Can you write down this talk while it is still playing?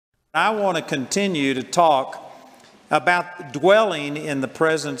I want to continue to talk about dwelling in the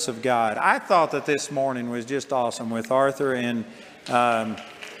presence of God. I thought that this morning was just awesome with Arthur and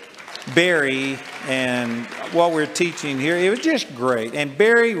Barry and what we're teaching here. It was just great. And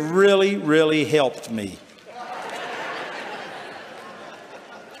Barry really helped me.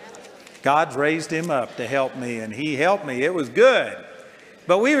 God's raised him up to help me, and he helped me. It was good.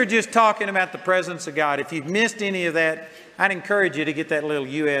 But we were just talking about the presence of God. If you've missed any of that, I'd encourage you to get that little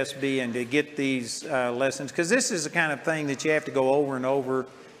USB and to get these lessons, because this is the kind of thing that you have to go over and over,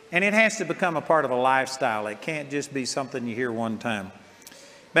 and it has to become a part of a lifestyle. It can't just be something you hear one time.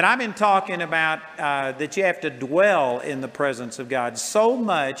 But I've been talking about that you have to dwell in the presence of God. So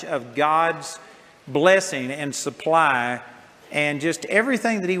much of God's blessing and supply and just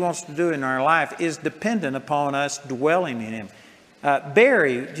everything that he wants to do in our life is dependent upon us dwelling in him.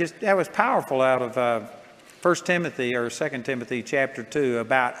 Barry, that was powerful out of 1 Timothy or 2 Timothy chapter 2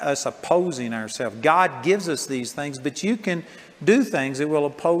 about us opposing ourselves. God gives us these things, but you can do things that will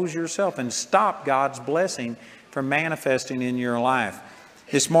oppose yourself and stop God's blessing from manifesting in your life.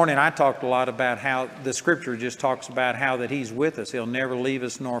 This morning I talked a lot about how the scripture just talks about how that he's with us. He'll never leave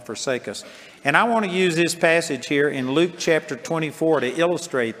us nor forsake us. And I want to use this passage here in Luke chapter 24 to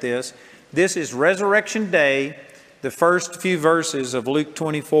illustrate this. This is Resurrection Day. The first few verses of Luke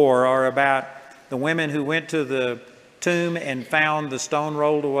 24 are about the women who went to the tomb and found the stone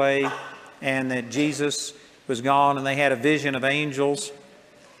rolled away and that Jesus was gone, and they had a vision of angels.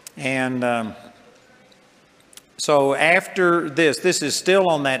 And so after this is still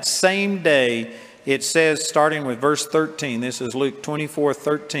on that same day. It says, starting with verse 13, this is Luke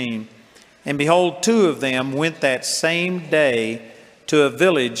 24:13, and behold, two of them went that same day to a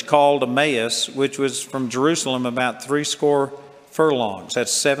village called Emmaus, which was from Jerusalem about 80 furlongs.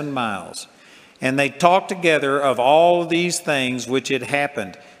 That's 7 miles. And they talked together of all these things which had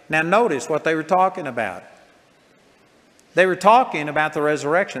happened. Now notice what they were talking about. They were talking about the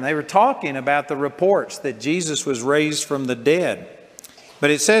resurrection. They were talking about the reports that Jesus was raised from the dead.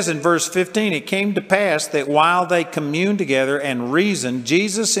 But it says in verse 15, it came to pass that while they communed together and reasoned,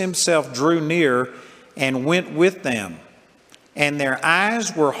 Jesus himself drew near and went with them. And their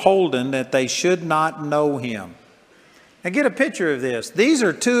eyes were holden that they should not know him. Now get a picture of this. These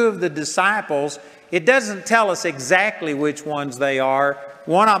are two of the disciples. It doesn't tell us exactly which ones they are.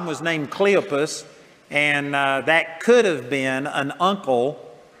 One of them was named Cleopas, and that could have been an uncle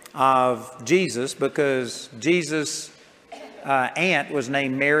of Jesus, because Jesus' aunt was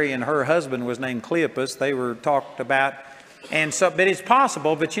named Mary and her husband was named Cleopas. They were talked about. And so, but it's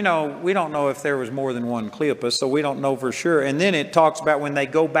possible, but you know, we don't know if there was more than one Cleopas, so we don't know for sure. And then it talks about when they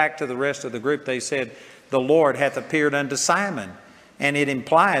go back to the rest of the group, they said, the Lord hath appeared unto Simon. And it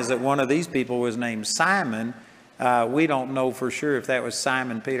implies that one of these people was named Simon. We don't know for sure if that was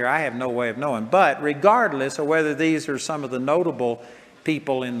Simon Peter. I have no way of knowing. But regardless of whether these are some of the notable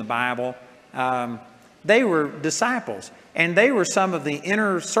people in the Bible, they were disciples. And they were some of the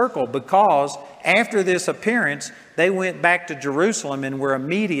inner circle, because after this appearance, they went back to Jerusalem and were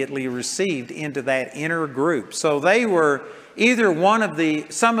immediately received into that inner group. So they were either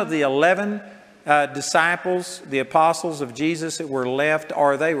some of the 11 disciples, the apostles of Jesus that were left,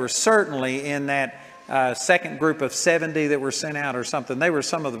 or they were certainly in that second group of 70 that were sent out or something. They were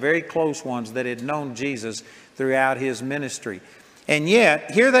some of the very close ones that had known Jesus throughout his ministry. And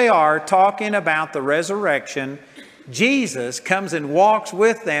yet, here they are talking about the resurrection. Jesus comes and walks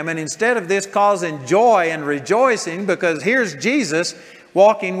with them, and instead of this causing joy and rejoicing because here's Jesus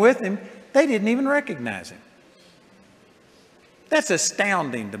walking with him, they didn't even recognize him. That's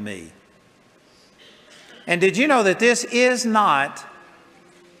astounding to me. And did you know that this is not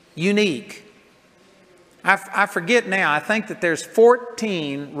unique? I forget now. I think that there's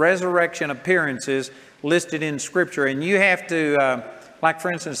 14 resurrection appearances listed in Scripture, and you have to, like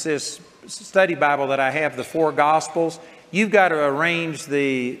for instance, this study Bible that I have, the 4 Gospels, you've got to arrange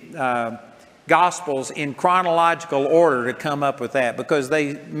the Gospels in chronological order to come up with that, because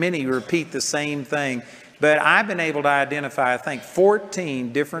many repeat the same thing. But I've been able to identify, I think,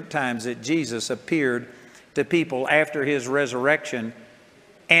 14 different times that Jesus appeared to people after his resurrection.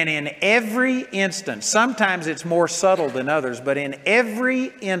 And in every instance, sometimes it's more subtle than others, but in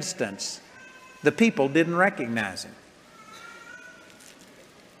every instance, the people didn't recognize him.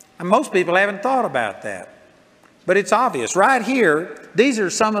 And most people haven't thought about that. But it's obvious. Right here, these are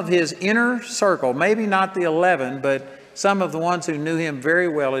some of his inner circle. Maybe not the 11, but some of the ones who knew him very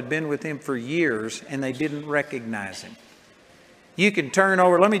well, had been with him for years, and they didn't recognize him. You can turn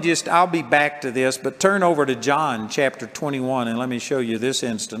over, I'll be back to this, but turn over to John chapter 21, and let me show you this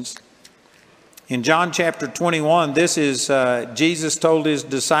instance. In John chapter 21, this is Jesus told his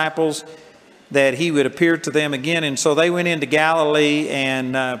disciples that he would appear to them again. And so they went into Galilee,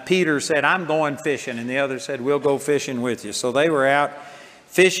 and Peter said, I'm going fishing. And the other said, we'll go fishing with you. So they were out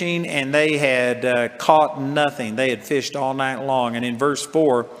fishing, and they had caught nothing. They had fished all night long. And in verse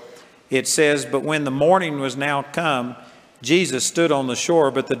 4, it says, but when the morning was now come, Jesus stood on the shore,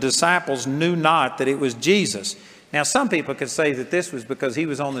 but the disciples knew not that it was Jesus. Now, some people could say that this was because he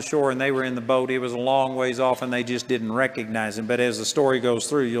was on the shore and they were in the boat. It was a long ways off and they just didn't recognize him. But as the story goes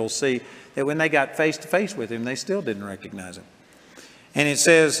through, you'll see that when they got face to face with him, they still didn't recognize him. And it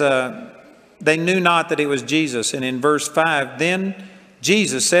says, they knew not that it was Jesus. And in verse 5, then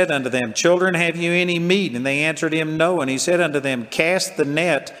Jesus said unto them, children, have you any meat? And they answered him, no. And he said unto them, cast the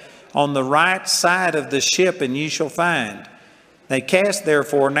net on the right side of the ship, and ye shall find. They cast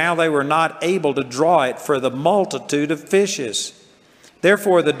therefore, now they were not able to draw it for the multitude of fishes.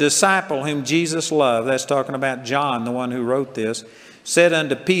 Therefore the disciple whom Jesus loved, that's talking about John, the one who wrote this, said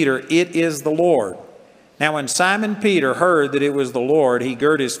unto Peter, it is the Lord. Now when Simon Peter heard that it was the Lord, he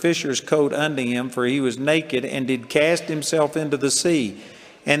girt his fisher's coat unto him, for he was naked, and did cast himself into the sea.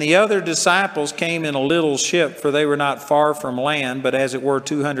 And the other disciples came in a little ship, for they were not far from land, but as it were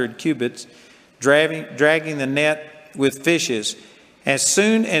 200 cubits, dragging the net with fishes. As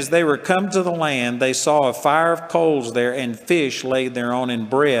soon as they were come to the land, they saw a fire of coals there, and fish laid thereon, and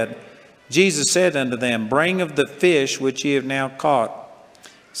bread. Jesus said unto them, bring of the fish which ye have now caught.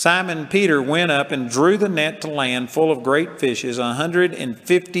 Simon Peter went up and drew the net to land full of great fishes,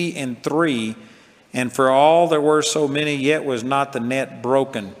 153. And for all there were so many, yet was not the net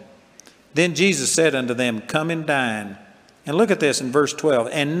broken. Then Jesus said unto them, come and dine. And look at this in verse 12.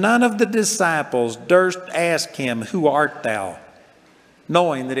 And none of the disciples durst ask him, who art thou?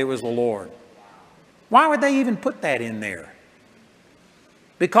 Knowing that it was the Lord. Why would they even put that in there?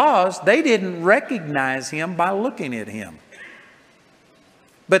 Because they didn't recognize him by looking at him.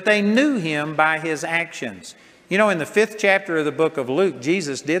 But they knew him by his actions. You know, in the 5th chapter of the book of Luke,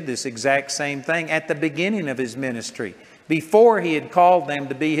 Jesus did this exact same thing at the beginning of his ministry. Before he had called them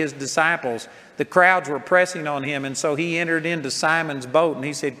to be his disciples, the crowds were pressing on him, and so he entered into Simon's boat, and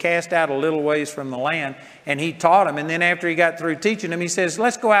he said, cast out a little ways from the land, and he taught them. And then after he got through teaching them, he says,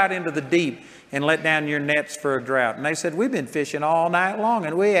 let's go out into the deep and let down your nets for a drought. And they said, we've been fishing all night long,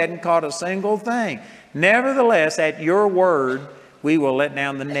 and we hadn't caught a single thing. Nevertheless, at your word, we will let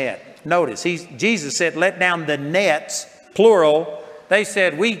down the net. Notice, Jesus said, let down the nets, plural. They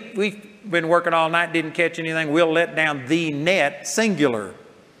said, we've been working all night, didn't catch anything. We'll let down the net, singular.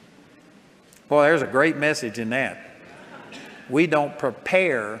 Boy, there's a great message in that. We don't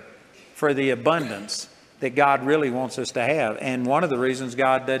prepare for the abundance that God really wants us to have. And one of the reasons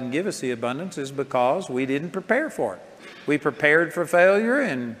God doesn't give us the abundance is because we didn't prepare for it. We prepared for failure,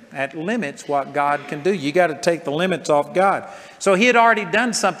 and that limits what God can do. You got to take the limits off God. So he had already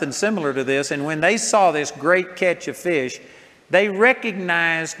done something similar to this, and when they saw this great catch of fish, they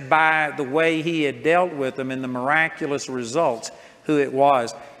recognized by the way he had dealt with them and the miraculous results who it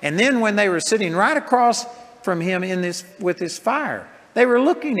was. And then when they were sitting right across from him with this fire, they were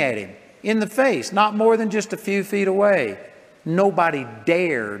looking at him in the face, not more than just a few feet away. Nobody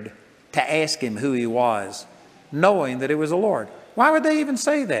dared to ask him who he was, knowing that it was the Lord. Why would they even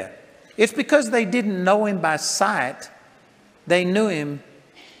say that? It's because they didn't know him by sight. They knew him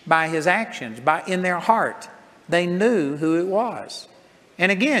by his actions, in their heart. They knew who it was.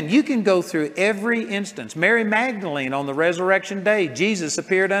 And again, you can go through every instance. Mary Magdalene, on the resurrection day, Jesus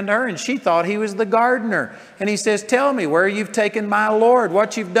appeared unto her, and she thought he was the gardener. And he says, tell me where you've taken my Lord,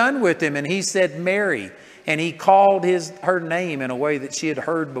 what you've done with him. And he said, Mary. And he called her name in a way that she had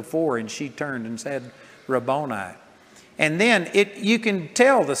heard before, and she turned and said, Rabboni. And then you can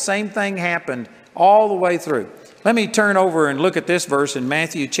tell the same thing happened all the way through. Let me turn over and look at this verse in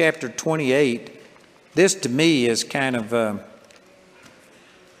Matthew chapter 28. This to me is kind of a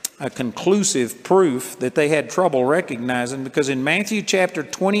conclusive proof that they had trouble recognizing, because in Matthew chapter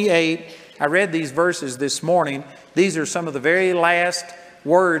 28, I read these verses this morning. These are some of the very last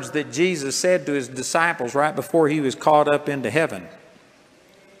words that Jesus said to his disciples right before he was caught up into heaven.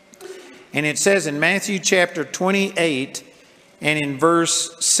 And it says in Matthew chapter 28 and in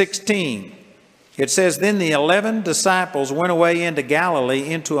verse 16, it says, then the 11 disciples went away into Galilee,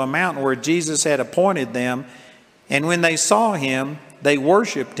 into a mountain where Jesus had appointed them. And when they saw him, they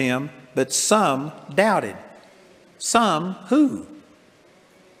worshiped him, but some doubted. Some who?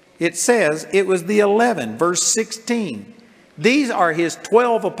 It says it was the 11, verse 16. These are his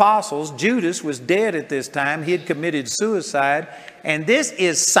 12 apostles. Judas was dead at this time. He had committed suicide. And this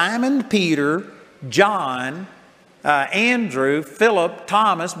is Simon Peter, John, Andrew, Philip,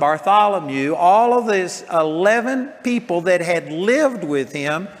 Thomas, Bartholomew, all of these 11 people that had lived with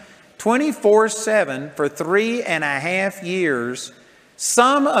him 24/7 for 3.5 years.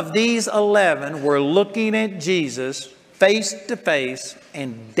 Some of these 11 were looking at Jesus face to face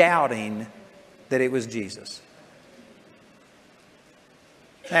and doubting that it was Jesus.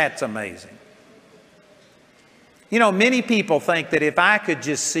 That's amazing. You know, many people think that if I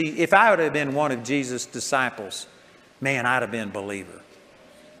would have been one of Jesus' disciples, man, I'd have been a believer.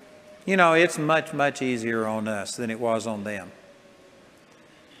 You know, it's much, much easier on us than it was on them.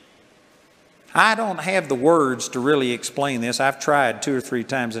 I don't have the words to really explain this. I've tried 2 or 3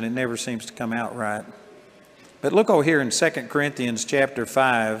 times and it never seems to come out right. But look over here in 2 Corinthians chapter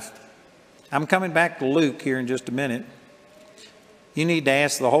 5. I'm coming back to Luke here in just a minute. You need to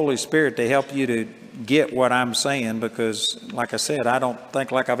ask the Holy Spirit to help you to get what I'm saying, because, like I said, I don't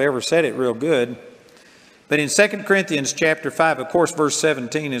think like I've ever said it real good. But in 2 Corinthians chapter 5, of course, verse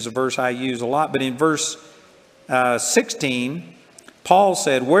 17 is a verse I use a lot. But in verse 16, Paul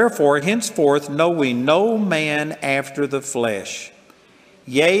said, "Wherefore, henceforth know we no man after the flesh.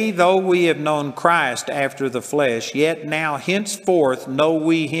 Yea, though we have known Christ after the flesh, yet now henceforth know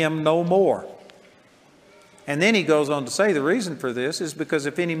we him no more." And then he goes on to say the reason for this is because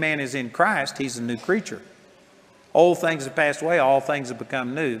if any man is in Christ, he's a new creature. Old things have passed away, all things have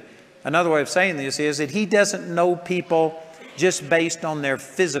become new. Another way of saying this is that he doesn't know people just based on their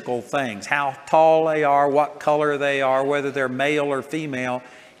physical things, how tall they are, what color they are, whether they're male or female.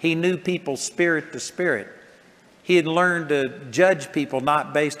 He knew people spirit to spirit. He had learned to judge people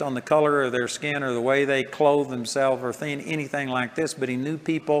not based on the color of their skin or the way they clothe themselves or anything like this, but he knew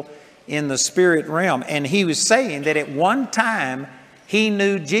people in the spirit realm. And he was saying that at one time he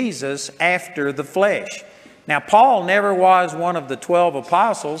knew Jesus after the flesh. Now, Paul never was one of the 12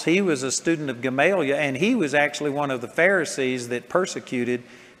 apostles. He was a student of Gamaliel, and he was actually one of the Pharisees that persecuted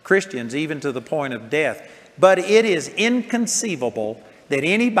Christians even to the point of death. But it is inconceivable that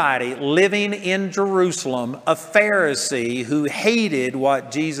anybody living in Jerusalem, a Pharisee who hated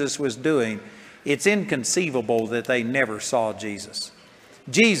what Jesus was doing, it's inconceivable that they never saw Jesus.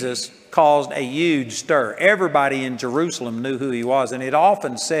 Jesus caused a huge stir. Everybody in Jerusalem knew who he was. And it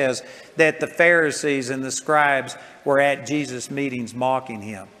often says that the Pharisees and the scribes were at Jesus' meetings mocking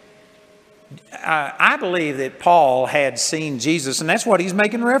him. I believe that Paul had seen Jesus, and that's what he's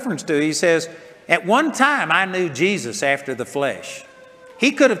making reference to. He says, at one time I knew Jesus after the flesh.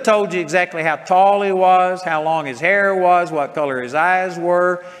 He could have told you exactly how tall he was, how long his hair was, what color his eyes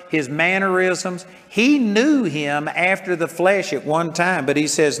were, his mannerisms. He knew him after the flesh at one time, but he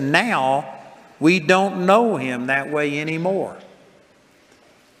says now we don't know him that way anymore.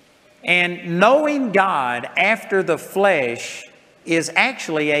 And knowing God after the flesh is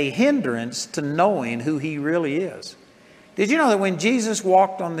actually a hindrance to knowing who he really is. Did you know that when Jesus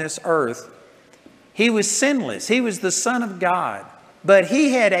walked on this earth, he was sinless. He was the Son of God. But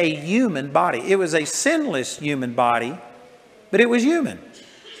he had a human body. It was a sinless human body, but it was human.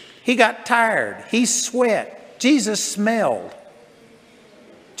 He got tired. He sweat. Jesus smelled.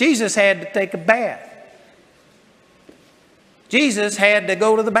 Jesus had to take a bath. Jesus had to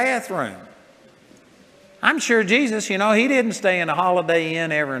go to the bathroom. I'm sure Jesus, he didn't stay in a Holiday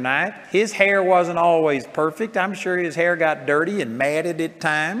Inn every night. His hair wasn't always perfect. I'm sure his hair got dirty and matted at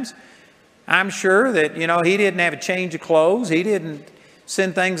times. I'm sure that, he didn't have a change of clothes. He didn't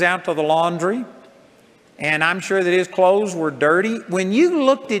send things out to the laundry. And I'm sure that his clothes were dirty. When you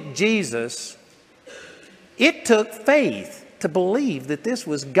looked at Jesus, it took faith to believe that this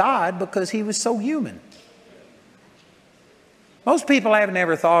was God because he was so human. Most people haven't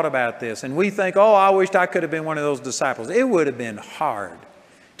ever thought about this. And we think, oh, I wished I could have been one of those disciples. It would have been hard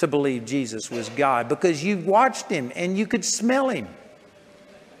to believe Jesus was God because you watched him and you could smell him.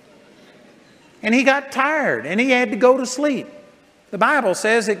 And he got tired and he had to go to sleep. The Bible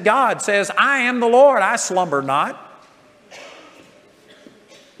says that God says, I am the Lord, I slumber not.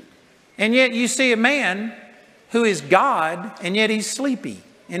 And yet you see a man who is God, and yet he's sleepy,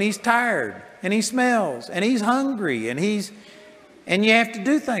 and he's tired, and he smells, and he's hungry, and you have to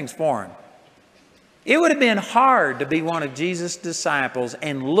do things for him. It would have been hard to be one of Jesus' disciples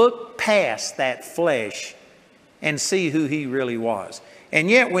and look past that flesh and see who he really was. And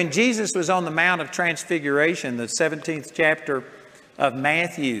yet when Jesus was on the Mount of Transfiguration, the 17th chapter of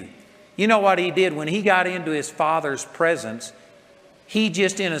Matthew, you know what he did? When he got into his Father's presence, he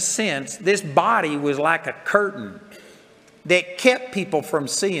just, in a sense, this body was like a curtain that kept people from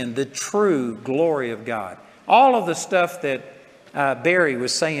seeing the true glory of God. All of the stuff that Barry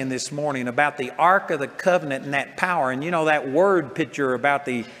was saying this morning about the Ark of the Covenant and that power, and that word picture about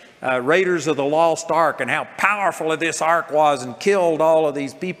the Raiders of the Lost Ark and how powerful this ark was and killed all of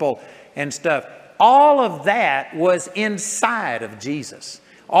these people and stuff. All of that was inside of Jesus.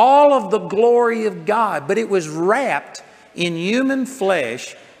 All of the glory of God, but it was wrapped in human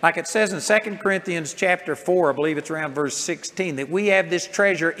flesh, like it says in 2 Corinthians chapter 4, I believe it's around verse 16, that we have this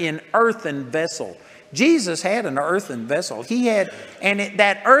treasure in earthen vessel. Jesus had an earthen vessel.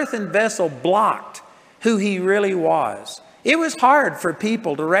 That earthen vessel blocked who he really was. It was hard for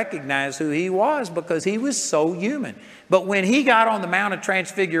people to recognize who he was because he was so human. But when he got on the Mount of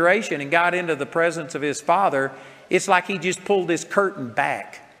Transfiguration and got into the presence of his Father, it's like he just pulled this curtain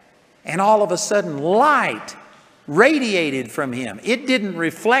back. And all of a sudden, light radiated from him. It didn't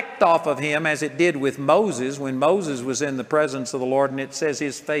reflect off of him as it did with Moses when Moses was in the presence of the Lord, and it says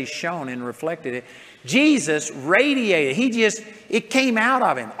his face shone and reflected it. Jesus radiated. It came out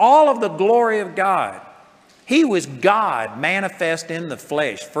of him. All of the glory of God. He was God manifest in the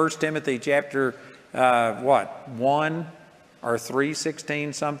flesh. 1 Timothy chapter 1 or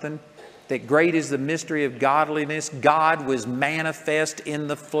 3:16 something. That great is the mystery of godliness. God was manifest in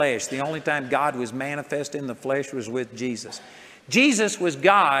the flesh. The only time God was manifest in the flesh was with Jesus. Jesus was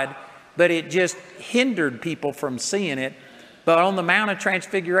God, but it just hindered people from seeing it. But on the Mount of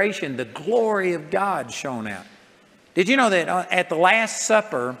Transfiguration, the glory of God shone out. Did you know that at the Last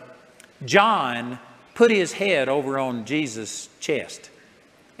Supper, John put his head over on Jesus' chest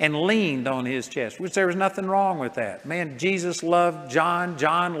and leaned on his chest, which there was nothing wrong with that. Man, Jesus loved John,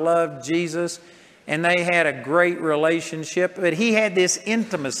 John loved Jesus, and they had a great relationship. But he had this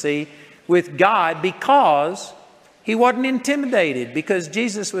intimacy with God because he wasn't intimidated, because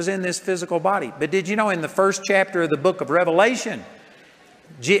Jesus was in this physical body. But did you know in the first chapter of the book of Revelation,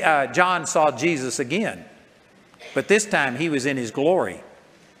 John saw Jesus again, but this time he was in his glory.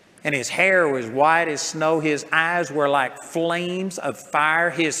 And his hair was white as snow. His eyes were like flames of fire.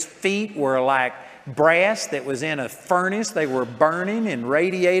 His feet were like brass that was in a furnace. They were burning and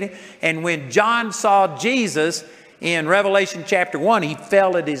radiating. And when John saw Jesus in Revelation chapter 1, he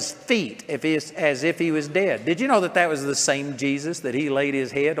fell at his feet as if he was dead. Did you know that was the same Jesus that he laid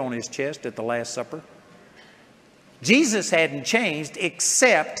his head on his chest at the Last Supper? Jesus hadn't changed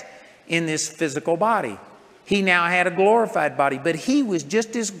except in this physical body. He now had a glorified body, but he was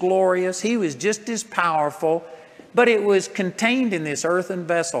just as glorious. He was just as powerful, but it was contained in this earthen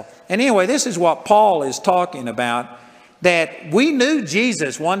vessel. And anyway, this is what Paul is talking about, that we knew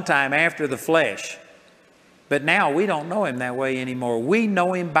Jesus one time after the flesh, but now we don't know him that way anymore. We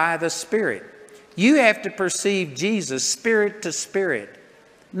know him by the Spirit. You have to perceive Jesus spirit to spirit,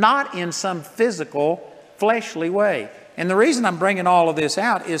 not in some physical, fleshly way. And the reason I'm bringing all of this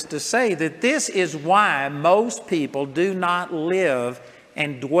out is to say that this is why most people do not live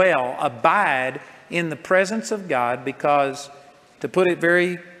and dwell, abide in the presence of God, because, to put it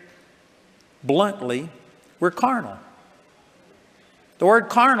very bluntly, we're carnal. The word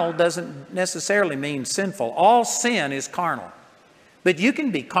carnal doesn't necessarily mean sinful. All sin is carnal. But you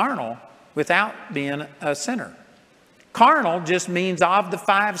can be carnal without being a sinner. Carnal just means of the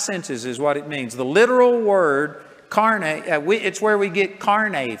five senses is what it means. The literal word carne, it's where we get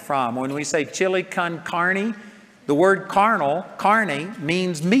carne from. When we say chili con carne, the word carnal, carne,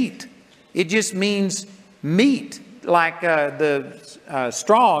 means meat. It just means meat. Like the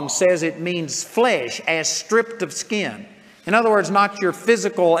Strong says it means flesh as stripped of skin. In other words, not your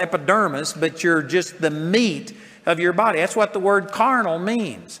physical epidermis, but you're just the meat of your body. That's what the word carnal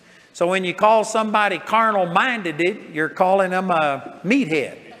means. So when you call somebody carnal-minded, you're calling them a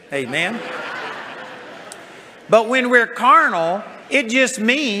meathead. Amen. But when we're carnal, it just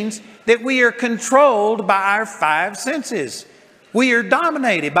means that we are controlled by our five senses. We are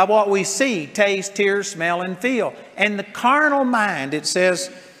dominated by what we see, taste, hear, smell, and feel. And the carnal mind, it says,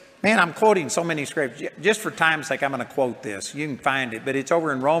 man, I'm quoting so many scriptures. Just for time's sake, I'm going to quote this. You can find it, but it's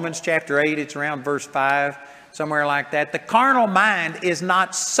over in Romans chapter 8. It's around verse 5, somewhere like that. The carnal mind is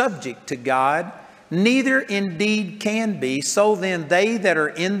not subject to God, neither indeed can be. So then they that are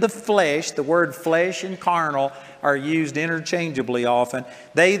in the flesh, the word flesh and carnal are used interchangeably often.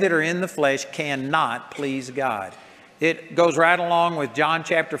 They that are in the flesh cannot please God. It goes right along with John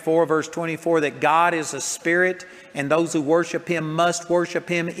chapter 4, verse 24, that God is a spirit, and those who worship him must worship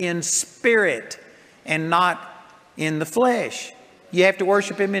him in spirit and not in the flesh. You have to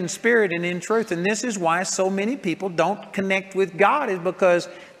worship him in spirit and in truth. And this is why so many people don't connect with God, is because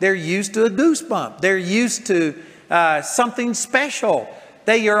they're used to a goosebump. They're used to something special.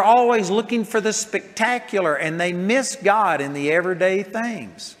 They are always looking for the spectacular, and they miss God in the everyday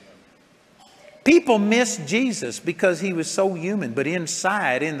things. People miss Jesus because he was so human, but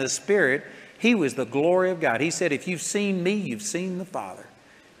inside, in the spirit, he was the glory of God. He said, if you've seen me, you've seen the Father.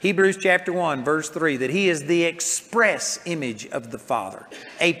 Hebrews chapter 1, verse 3, that he is the express image of the Father,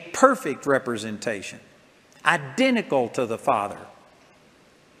 a perfect representation, identical to the Father.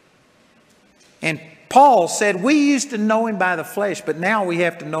 And Paul said, we used to know him by the flesh, but now we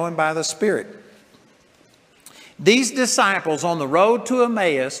have to know him by the Spirit. These disciples on the road to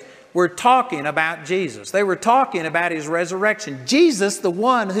Emmaus were talking about Jesus. They were talking about his resurrection. Jesus, the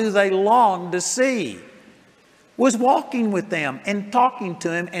one who they longed to see, was walking with them and talking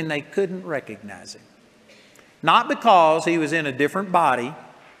to him, and they couldn't recognize him. Not because he was in a different body,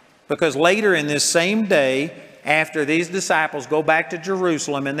 because later in this same day, after these disciples go back to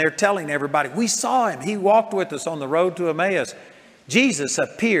Jerusalem and they're telling everybody, we saw him, he walked with us on the road to Emmaus. Jesus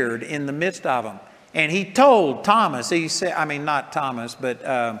appeared in the midst of them. And he told Thomas, he said, I mean, not Thomas, but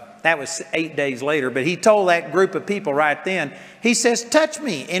that was 8 days later, but he told that group of people right then, he says, touch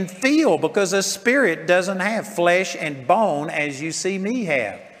me and feel, because a spirit doesn't have flesh and bone as you see me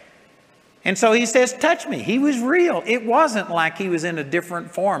have. And so he says, touch me. He was real. It wasn't like he was in a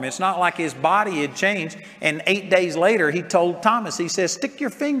different form. It's not like his body had changed. And 8 days later, he told Thomas, he says, stick your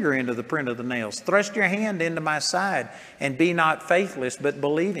finger into the print of the nails, thrust your hand into my side, and be not faithless, but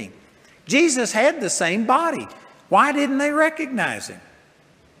believing. Jesus had the same body. Why didn't they recognize him?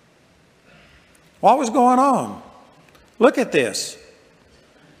 What was going on? Look at this.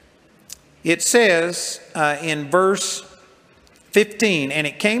 It says in verse 15, and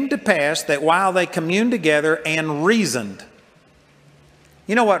it came to pass that while they communed together and reasoned.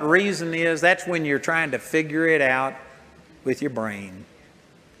 You know what reason is? That's when you're trying to figure it out with your brain.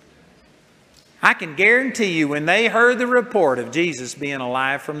 I can guarantee you when they heard the report of Jesus being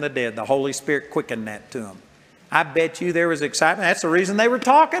alive from the dead, the Holy Spirit quickened that to them. I bet you there was excitement. That's the reason they were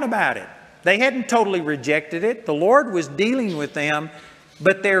talking about it. They hadn't totally rejected it. The Lord was dealing with them,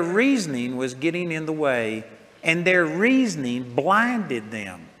 but their reasoning was getting in the way, and their reasoning blinded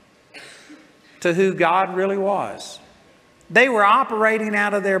them to who God really was. They were operating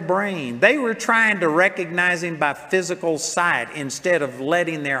out of their brain. They were trying to recognize him by physical sight instead of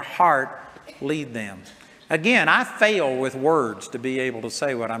letting their heart lead them. Again, I fail with words to be able to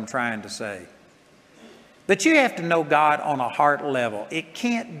say what I'm trying to say. But you have to know God on a heart level. It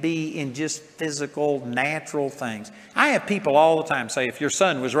can't be in just physical, natural things. I have people all the time say, if your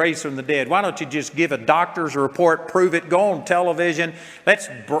son was raised from the dead, why don't you just give a doctor's report, prove it, go on television, let's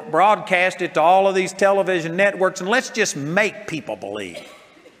broadcast it to all of these television networks, and let's just make people believe.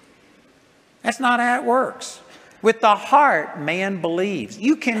 That's not how it works. With the heart, man believes.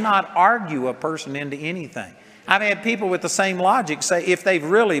 You cannot argue a person into anything. I've had people with the same logic say if they've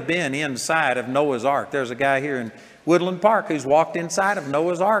really been inside of Noah's Ark. There's a guy here in Woodland Park who's walked inside of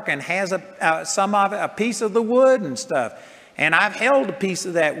Noah's Ark and has a piece of the wood and stuff. And I've held a piece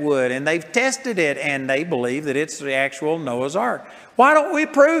of that wood, and they've tested it, and they believe that it's the actual Noah's Ark. Why don't we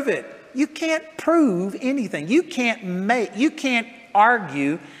prove it? You can't prove anything. You can't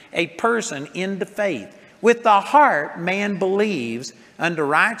argue a person into faith. With the heart, man believes unto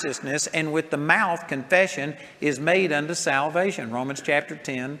righteousness, and with the mouth, confession is made unto salvation. Romans chapter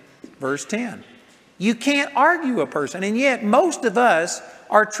 10, verse 10. You can't argue a person, and yet most of us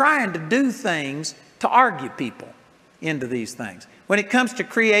are trying to do things to argue people into these things. When it comes to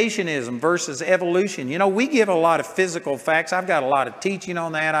creationism versus evolution, you know, we give a lot of physical facts. I've got a lot of teaching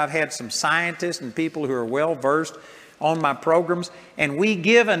on that. I've had some scientists and people who are well-versed on my programs, and we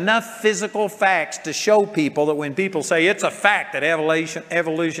give enough physical facts to show people that when people say it's a fact that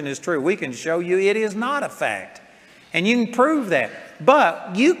evolution is true, we can show you it is not a fact. And you can prove that.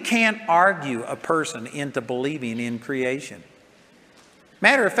 But you can't argue a person into believing in creation.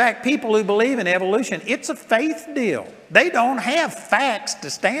 Matter of fact, people who believe in evolution, it's a faith deal. They don't have facts to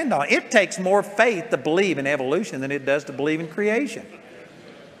stand on. It takes more faith to believe in evolution than it does to believe in creation.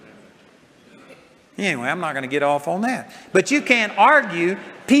 Anyway, I'm not going to get off on that. But you can't argue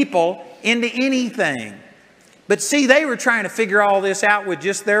people into anything. But see, they were trying to figure all this out with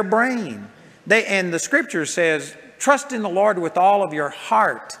just their brain. And the scripture says, trust in the Lord with all of your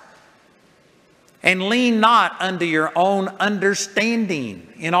heart, and lean not unto your own understanding.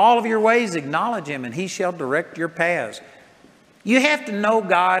 In all of your ways acknowledge him, and he shall direct your paths. You have to know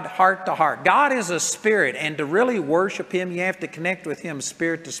God heart to heart. God is a spirit, and to really worship him, you have to connect with him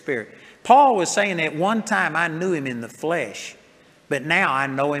spirit to spirit. Paul was saying at one time I knew him in the flesh, but now I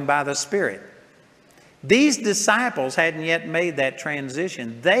know him by the Spirit. These disciples hadn't yet made that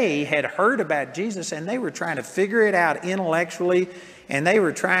transition. They had heard about Jesus, and they were trying to figure it out intellectually, and they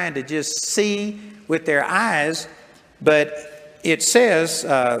were trying to just see with their eyes. But it says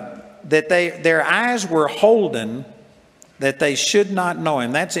that their eyes were holden that they should not know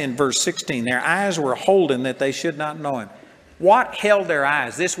him. That's in verse 16. Their eyes were holden that they should not know him. What held their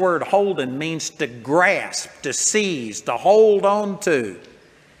eyes? This word holden means to grasp, to seize, to hold on to.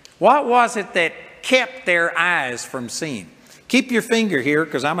 What was it that kept their eyes from seeing? Keep your finger here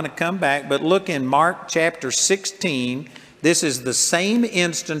because I'm going to come back, but look in Mark chapter 16. This is the same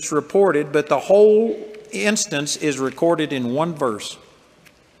instance reported, but the whole instance is recorded in one verse.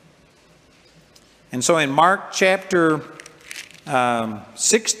 And so in Mark chapter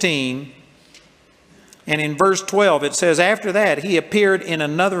 16, and in verse 12, it says, after that, he appeared in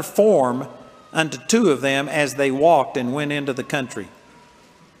another form unto two of them as they walked and went into the country.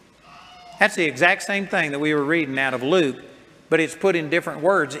 That's the exact same thing that we were reading out of Luke, but it's put in different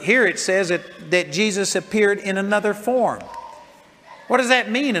words. Here it says that Jesus appeared in another form. What does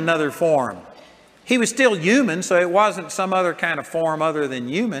that mean, another form? He was still human, so it wasn't some other kind of form other than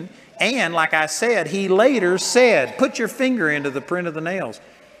human. And like I said, he later said, put your finger into the print of the nails.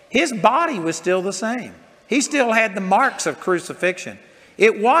 His body was still the same. He still had the marks of crucifixion.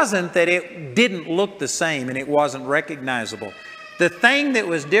 It wasn't that it didn't look the same and it wasn't recognizable. The thing that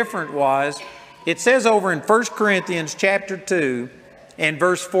was different was, it says over in 1 Corinthians chapter 2 and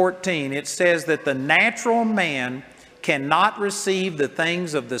verse 14, it says that the natural man cannot receive the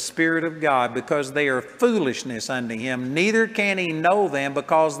things of the Spirit of God because they are foolishness unto him. Neither can he know them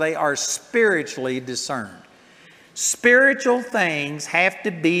because they are spiritually discerned. Spiritual things have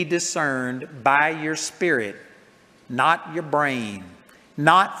to be discerned by your spirit, not your brain,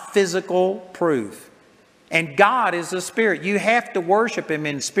 not physical proof. And God is a spirit. You have to worship him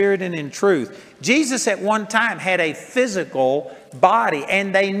in spirit and in truth. Jesus at one time had a physical body,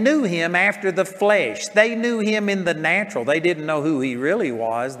 and they knew him after the flesh. They knew him in the natural. They didn't know who he really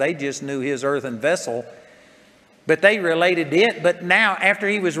was. They just knew his earthen vessel. But they related it. But now, after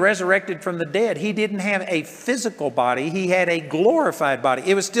he was resurrected from the dead, he didn't have a physical body. He had a glorified body.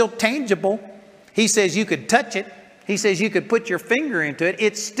 It was still tangible. He says you could touch it. He says you could put your finger into it.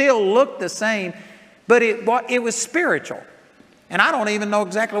 It still looked the same, but it was spiritual. And I don't even know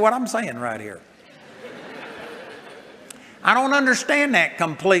exactly what I'm saying right here. I don't understand that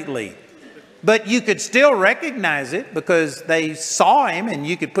completely. But you could still recognize it because they saw him and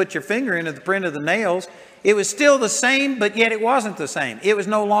you could put your finger into the print of the nails. It was still the same, but yet it wasn't the same. It was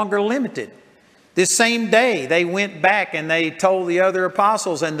no longer limited. This same day, they went back and they told the other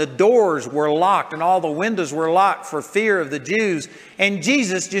apostles, and the doors were locked and all the windows were locked for fear of the Jews. And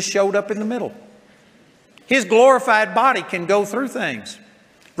Jesus just showed up in the middle. His glorified body can go through things.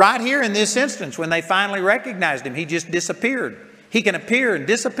 Right here in this instance, when they finally recognized him, he just disappeared. He can appear and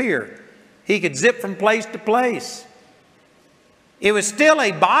disappear. He could zip from place to place. It was still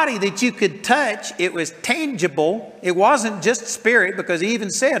a body that you could touch. It was tangible. It wasn't just spirit, because he even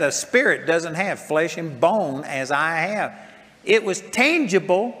said a spirit doesn't have flesh and bone as I have. It was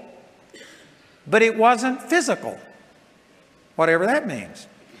tangible, but it wasn't physical, whatever that means.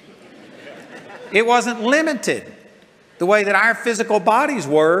 It wasn't limited the way that our physical bodies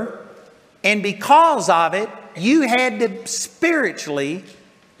were. And because of it, you had to spiritually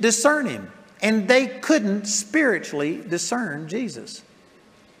discern him. And they couldn't spiritually discern Jesus.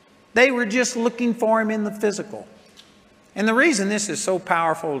 They were just looking for him in the physical. And the reason this is so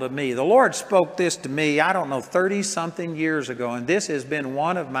powerful to me, the Lord spoke this to me, I don't know, 30-something years ago. And this has been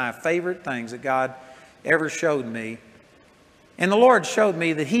one of my favorite things that God ever showed me. And the Lord showed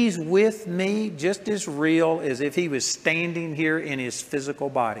me that he's with me just as real as if he was standing here in his physical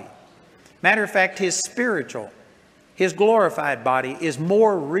body. Matter of fact, his spiritual, his glorified body is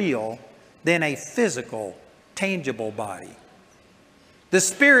more real than a physical, tangible body. The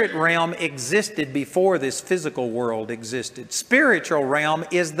spirit realm existed before this physical world existed. Spiritual realm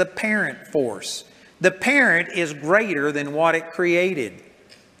is the parent force. The parent is greater than what it created.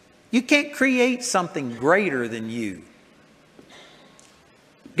 You can't create something greater than you.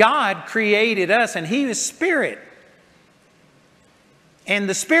 God created us and he is spirit. And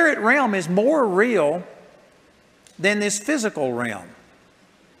the spirit realm is more real than this physical realm.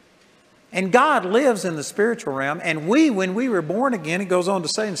 And God lives in the spiritual realm. And when we were born again, it goes on to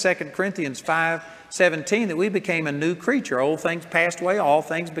say in 2 Corinthians 5:17 that we became a new creature. Old things passed away, all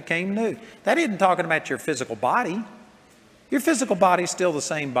things became new. That isn't talking about your physical body. Your physical body is still the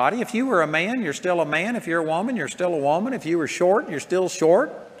same body. If you were a man, you're still a man. If you're a woman, you're still a woman. If you were short, you're still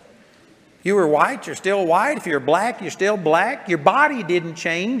short. If you were white, you're still white. If you're black, you're still black. Your body didn't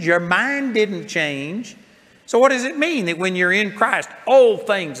change. Your mind didn't change. So what does it mean that when you're in Christ, old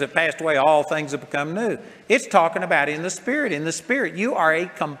things have passed away, all things have become new? It's talking about in the Spirit. In the Spirit, you are a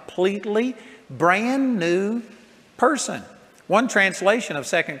completely brand new person. One translation of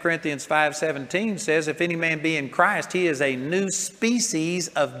 2 Corinthians 5:17 says, if any man be in Christ, he is a new species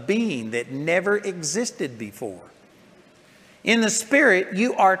of being that never existed before. In the Spirit,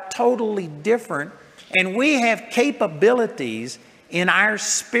 you are totally different, and we have capabilities in our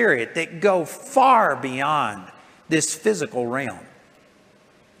spirit that go far beyond this physical realm.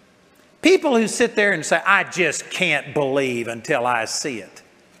 People who sit there and say, I just can't believe until I see it.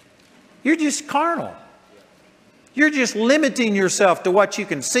 You're just carnal. You're just limiting yourself to what you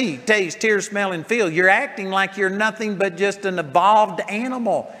can see, taste, hear, smell, and feel. You're acting like you're nothing but just an evolved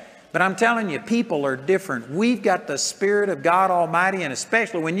animal. But I'm telling you, people are different. We've got the Spirit of God Almighty, and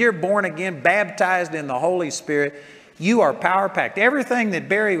especially when you're born again, baptized in the Holy Spirit, you are power-packed. Everything that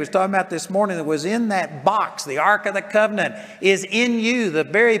Barry was talking about this morning that was in that box, the Ark of the Covenant, is in you. The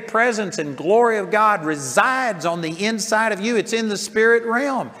very presence and glory of God resides on the inside of you. It's in the spirit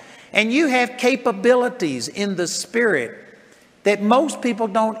realm. And you have capabilities in the Spirit that most people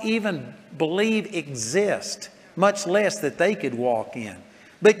don't even believe exist, much less that they could walk in.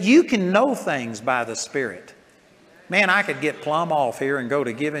 But you can know things by the Spirit. Man, I could get plumb off here and go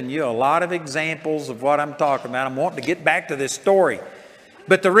to giving you a lot of examples of what I'm talking about. I'm wanting to get back to this story.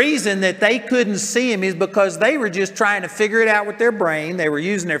 But the reason that they couldn't see him is because they were just trying to figure it out with their brain. They were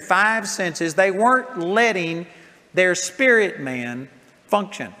using their five senses. They weren't letting their spirit man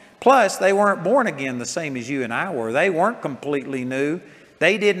function. Plus, they weren't born again the same as you and I were. They weren't completely new.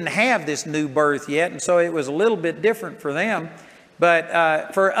 They didn't have this new birth yet, and so it was a little bit different for them.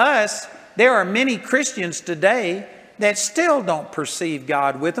 But for us, there are many Christians today that still don't perceive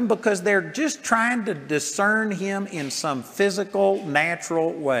God with them because they're just trying to discern Him in some physical,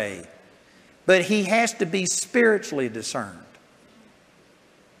 natural way. But He has to be spiritually discerned.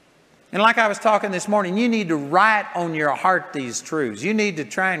 And like I was talking this morning, you need to write on your heart these truths. You need to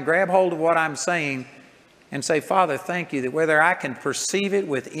try and grab hold of what I'm saying and say, Father, thank you that whether I can perceive it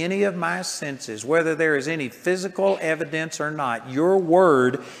with any of my senses, whether there is any physical evidence or not, your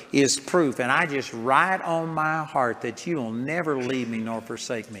word is proof. And I just write on my heart that you will never leave me nor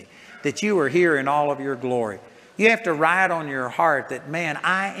forsake me, that you are here in all of your glory. You have to write on your heart that, man,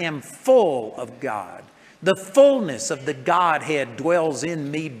 I am full of God. The fullness of the Godhead dwells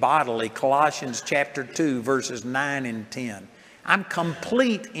in me bodily, Colossians chapter 2, verses 9 and 10. I'm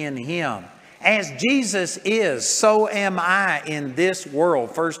complete in Him. As Jesus is, so am I in this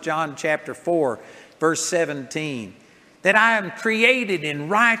world. 1 John chapter 4, verse 17. That I am created in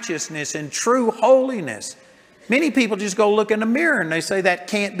righteousness and true holiness. Many people just go look in the mirror and they say that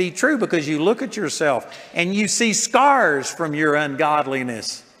can't be true because you look at yourself and you see scars from your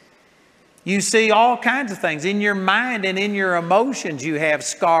ungodliness. You see all kinds of things. In your mind and in your emotions, you have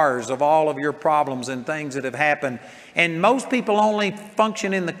scars of all of your problems and things that have happened. And most people only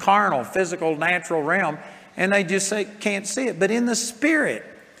function in the carnal, physical, natural realm, and they just say, can't see it. But in the Spirit,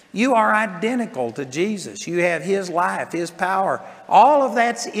 you are identical to Jesus. You have His life, His power. All of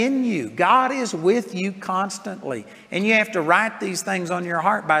that's in you. God is with you constantly. And you have to write these things on your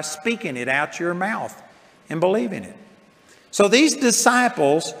heart by speaking it out your mouth and believing it. So these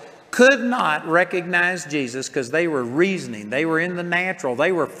disciples could not recognize Jesus because they were reasoning. They were in the natural.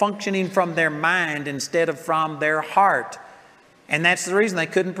 They were functioning from their mind instead of from their heart. And that's the reason they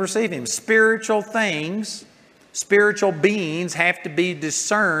couldn't perceive Him. Spiritual things, spiritual beings have to be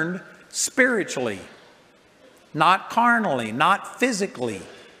discerned spiritually, not carnally, not physically.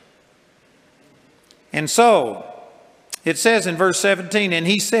 And so it says in verse 17, and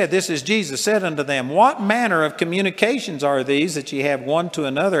He said, this is Jesus, said unto them, what manner of communications are these that ye have one to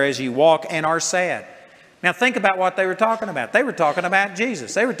another as ye walk and are sad? Now think about what they were talking about. They were talking about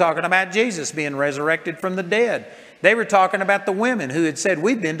Jesus. They were talking about Jesus being resurrected from the dead. They were talking about the women who had said,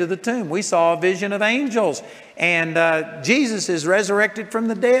 we've been to the tomb. We saw a vision of angels. And Jesus is resurrected from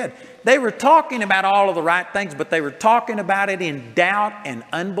the dead. They were talking about all of the right things, but they were talking about it in doubt and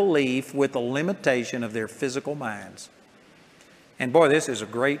unbelief with the limitation of their physical minds. And boy, this is a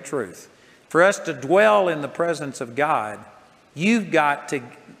great truth. For us to dwell in the presence of God, you've got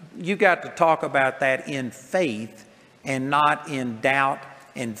to talk about that in faith and not in doubt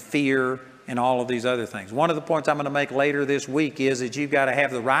and fear and all of these other things. One of the points I'm going to make later this week is that you've got to have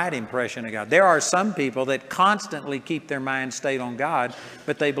the right impression of God. There are some people that constantly keep their mind stayed on God,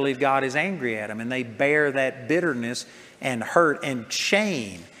 but they believe God is angry at them, and they bear that bitterness and hurt and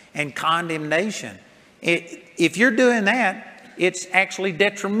shame and condemnation. If you're doing that, it's actually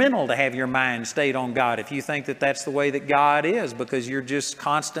detrimental to have your mind stayed on God if you think that that's the way that God is, because you're just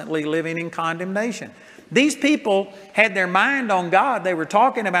constantly living in condemnation. These people had their mind on God. They were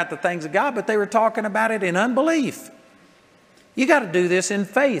talking about the things of God, but they were talking about it in unbelief. You got to do this in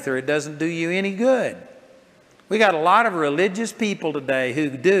faith or it doesn't do you any good. We got a lot of religious people today who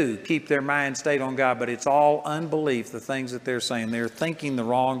do keep their mind stayed on God, but it's all unbelief, the things that they're saying. They're thinking the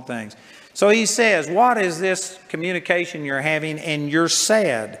wrong things. So he says, what is this communication you're having? And you're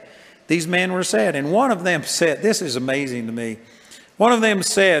sad. These men were sad. And one of them said, this is amazing to me. One of them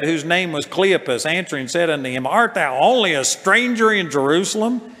said, whose name was Cleopas, answering said unto him, art thou only a stranger in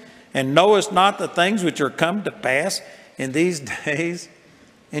Jerusalem, and knowest not the things which are come to pass in these days?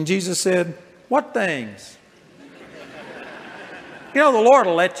 And Jesus said, what things? You know, the Lord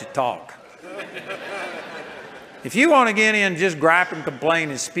will let you talk. If you want to get in and just gripe and complain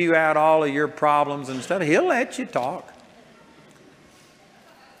and spew out all of your problems and stuff, He'll let you talk.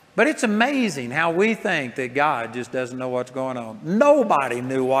 But it's amazing how we think that God just doesn't know what's going on. Nobody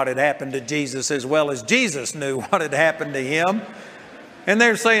knew what had happened to Jesus as well as Jesus knew what had happened to Him. And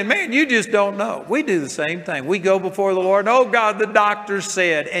they're saying, man, you just don't know. We do the same thing. We go before the Lord, oh God, the doctor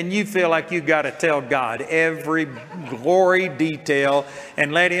said, and you feel like you've got to tell God every gory detail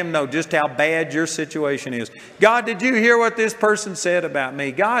and let Him know just how bad your situation is. God, did you hear what this person said about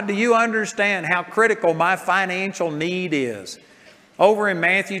me? God, do you understand how critical my financial need is? Over in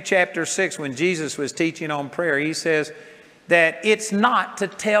Matthew chapter 6, when Jesus was teaching on prayer, He says that it's not to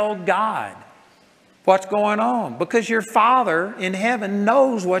tell God what's going on, because your Father in heaven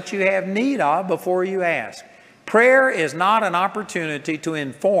knows what you have need of before you ask. Prayer is not an opportunity to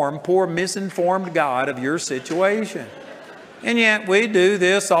inform poor misinformed God of your situation. And yet we do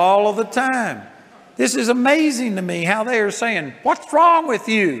this all of the time. This is amazing to me how they are saying, what's wrong with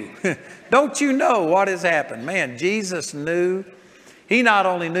you? Don't you know what has happened? Man, Jesus knew. He not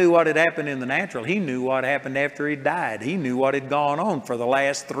only knew what had happened in the natural, He knew what happened after He died. He knew what had gone on for the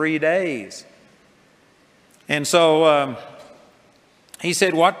last 3 days. And so He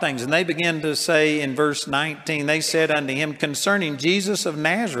said, what things? And they began to say in verse 19, they said unto Him concerning Jesus of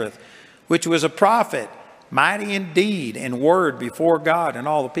Nazareth, which was a prophet, mighty in deed and word before God and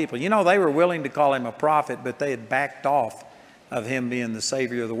all the people. You know, they were willing to call Him a prophet, but they had backed off of Him being the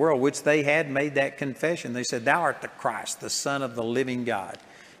Savior of the world, which they had made that confession. They said, thou art the Christ, the Son of the living God,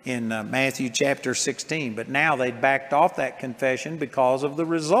 in Matthew chapter 16. But now they'd backed off that confession because of the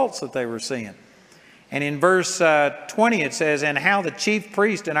results that they were seeing. And in verse 20 it says, and how the chief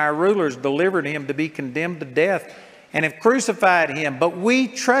priest and our rulers delivered Him to be condemned to death and have crucified Him. But we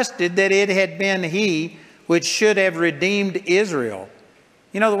trusted that it had been He which should have redeemed Israel.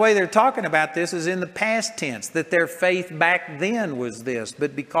 You know, the way they're talking about this is in the past tense, that their faith back then was this.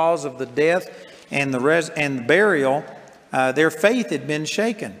 But because of the death and the burial, their faith had been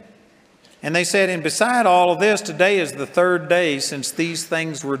shaken. And they said, and beside all of this, today is the 3rd day since these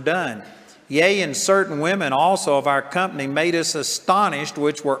things were done. Yea, and certain women also of our company made us astonished,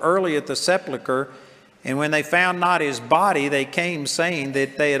 which were early at the sepulchre. And when they found not His body, they came, saying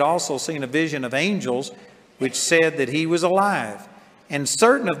that they had also seen a vision of angels, which said that He was alive. And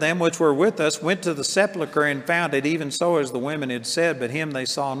certain of them which were with us went to the sepulchre and found it even so as the women had said, but Him they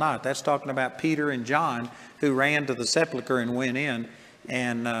saw not. That's talking about Peter and John, who ran to the sepulchre and went in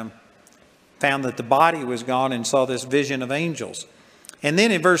and found that the body was gone and saw this vision of angels. And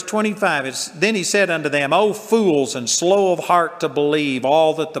then in verse 25, then He said unto them, O fools, and slow of heart to believe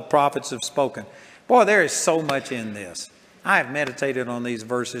all that the prophets have spoken. Boy, there is so much in this. I have meditated on these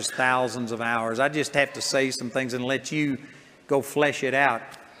verses thousands of hours. I just have to say some things and let you go flesh it out.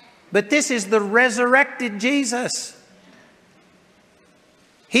 But this is the resurrected Jesus.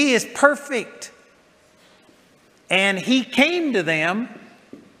 He is perfect. And He came to them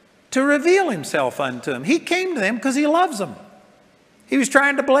to reveal Himself unto them. He came to them because He loves them. He was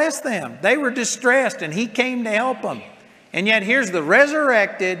trying to bless them. They were distressed and He came to help them. And yet here's the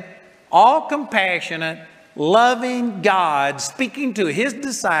resurrected, all compassionate, loving God speaking to His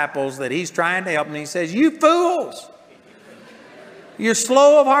disciples that He's trying to help them. And He says, you fools, you're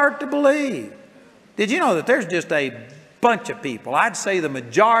slow of heart to believe. Did you know that there's just a bunch of people, I'd say the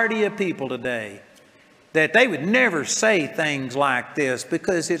majority of people today, that they would never say things like this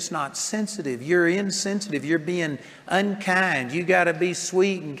because it's not sensitive. You're insensitive. You're being unkind. You got to be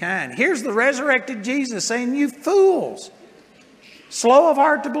sweet and kind. Here's the resurrected Jesus saying, you fools, slow of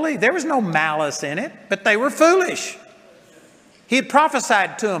heart to believe. There was no malice in it, but they were foolish. He had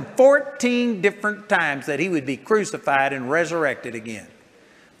prophesied to them 14 different times that He would be crucified and resurrected again.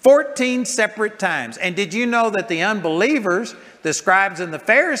 14 separate times. And did you know that the unbelievers, the scribes and the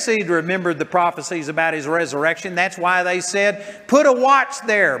Pharisees, remembered the prophecies about His resurrection? That's why they said, put a watch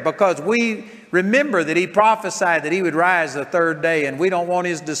there, because we remember that He prophesied that He would rise the 3rd day, and we don't want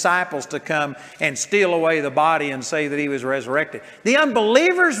His disciples to come and steal away the body and say that He was resurrected. The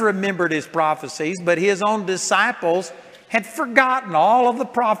unbelievers remembered His prophecies, but His own disciples had forgotten all of the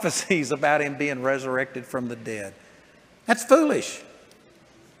prophecies about him being resurrected from the dead. That's foolish.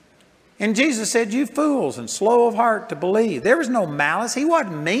 And Jesus said, you fools and slow of heart to believe. There was no malice. He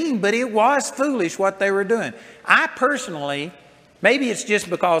wasn't mean, but it was foolish what they were doing. I personally, maybe it's just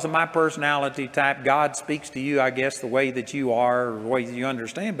because of my personality type, God speaks to you, I guess, the way that you are, or the way that you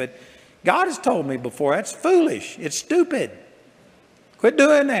understand. But God has told me before, that's foolish. It's stupid. Quit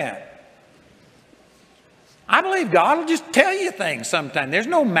doing that. I believe God will just tell you things sometimes. There's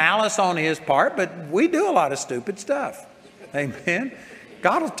no malice on his part, but we do a lot of stupid stuff. Amen.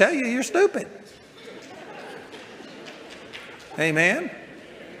 God will tell you you're stupid. Amen.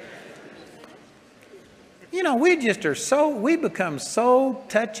 You know, we become so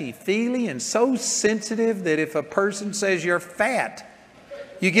touchy-feely and so sensitive that if a person says you're fat,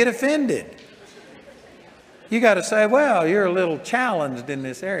 you get offended. You got to say, well, you're a little challenged in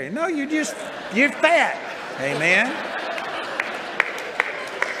this area. No, you're fat. Amen.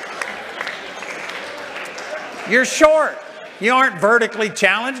 You're short. You aren't vertically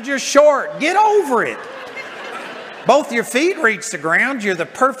challenged. You're short. Get over it. Both your feet reach the ground. You're the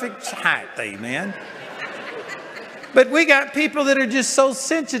perfect height. Amen. But we got people that are just so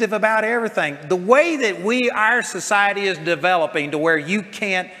sensitive about everything. The way that our society is developing to where you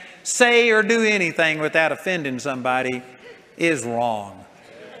can't say or do anything without offending somebody is wrong.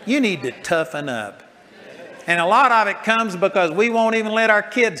 You need to toughen up. And a lot of it comes because we won't even let our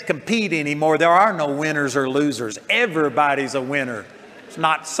kids compete anymore. There are no winners or losers. Everybody's a winner. It's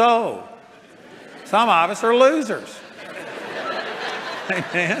not so. Some of us are losers.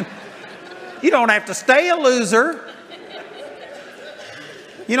 Amen. You don't have to stay a loser.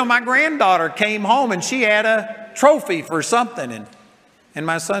 You know, my granddaughter came home and she had a trophy for something. And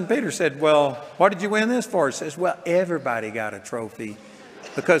my son Peter said, well, what did you win this for? He says, well, everybody got a trophy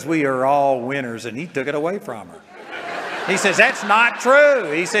because we are all winners. And he took it away from her. He says, that's not true.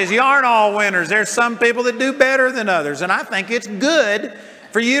 He says, you aren't all winners. There's some people that do better than others. And I think it's good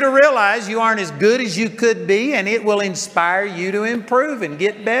for you to realize you aren't as good as you could be, and it will inspire you to improve and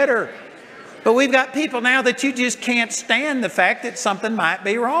get better. But we've got people now that you just can't stand the fact that something might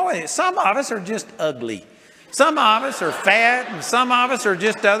be wrong with it. Some of us are just ugly. Some of us are fat, and some of us are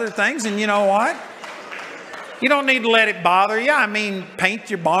just other things. And you know what? You don't need to let it bother you. I mean, paint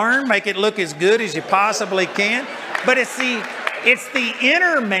your barn, make it look as good as you possibly can. But it's the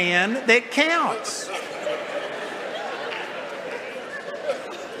inner man that counts.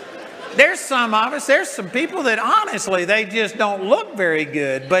 There's some of us, there's some people that honestly, they just don't look very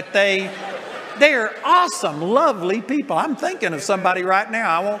good, but they're awesome, lovely people. I'm thinking of somebody right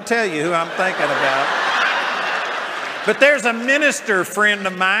now. I won't tell you who I'm thinking about. But there's a minister friend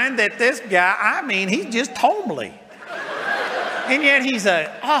of mine that this guy, I mean, he's just homely. And yet he's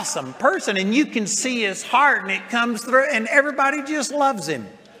an awesome person, and you can see his heart, and it comes through, and everybody just loves him.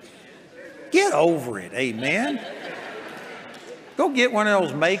 Get over it, amen. Go get one of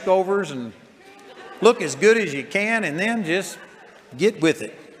those makeovers and look as good as you can, and then just get with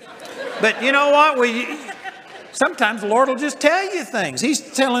it. But you know what? Sometimes the Lord will just tell you things. He's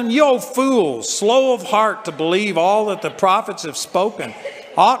telling you, oh fools, slow of heart to believe all that the prophets have spoken.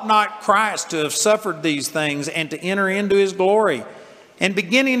 Ought not Christ to have suffered these things and to enter into his glory? And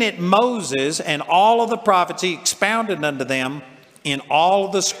beginning at Moses and all of the prophets, he expounded unto them in all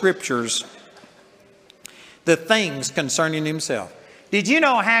of the scriptures the things concerning himself. Did you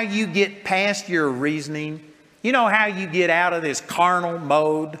know how you get past your reasoning? You know how you get out of this carnal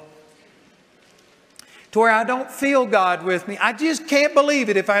mode? To where I don't feel God with me. I just can't believe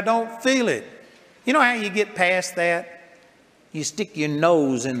it if I don't feel it. You know how you get past that? You stick your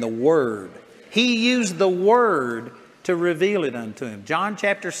nose in the Word. He used the Word to reveal it unto him. John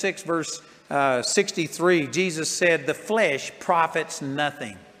chapter 6 verse 63, Jesus said, the flesh profits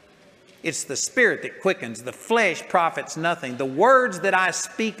nothing. It's the Spirit that quickens. The flesh profits nothing. The words that I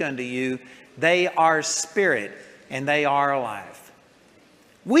speak unto you, they are spirit and they are alive.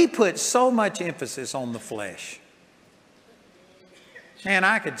 We put so much emphasis on the flesh. Man,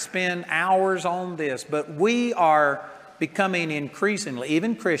 I could spend hours on this, but we are becoming increasingly,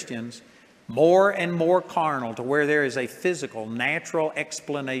 even Christians, more and more carnal to where there is a physical, natural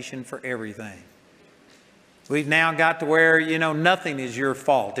explanation for everything. We've now got to where, you know, nothing is your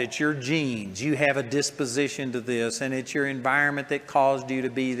fault. It's your genes. You have a disposition to this, and it's your environment that caused you to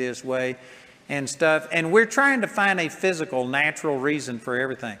be this way and stuff. And we're trying to find a physical, natural reason for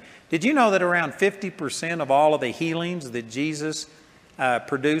everything. Did you know that around 50% of all of the healings that Jesus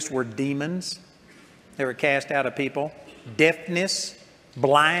produced were demons? They were cast out of people. Deafness,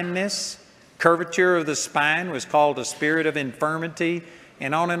 blindness, curvature of the spine was called a spirit of infirmity.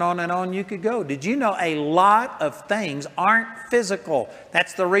 and on and on and on you could go. Did you know a lot of things aren't physical?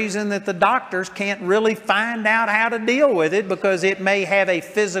 That's the reason that the doctors can't really find out how to deal with it, because it may have a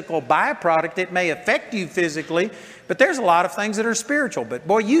physical byproduct. It may affect you physically, but there's a lot of things that are spiritual. But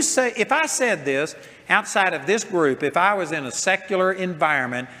boy, you say, if I said this outside of this group, if I was in a secular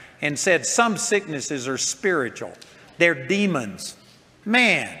environment and said some sicknesses are spiritual, they're demons,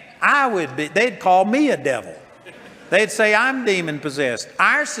 man, they'd call me a devil. They'd say I'm demon possessed.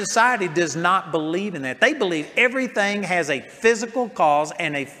 Our society does not believe in that. They believe everything has a physical cause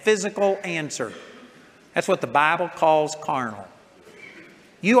and a physical answer. That's what the Bible calls carnal.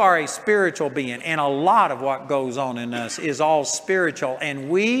 You are a spiritual being, and a lot of what goes on in us is all spiritual, and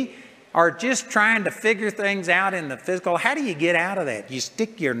we are just trying to figure things out in the physical. How do you get out of that? You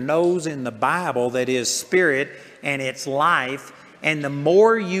stick your nose in the Bible that is spirit and it's life. And the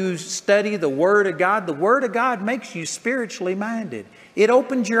more you study the Word of God makes you spiritually minded. It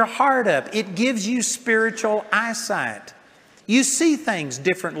opens your heart up. It gives you spiritual eyesight. You see things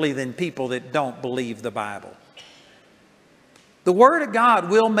differently than people that don't believe the Bible. The Word of God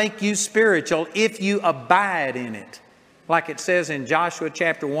will make you spiritual if you abide in it. Like it says in Joshua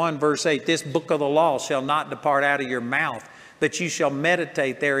chapter 1 verse 8, this book of the law shall not depart out of your mouth, but you shall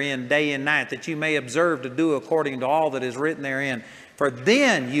meditate therein day and night, that you may observe to do according to all that is written therein. For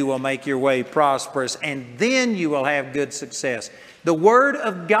then you will make your way prosperous, and then you will have good success. The Word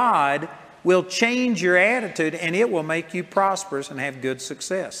of God will change your attitude, and it will make you prosperous and have good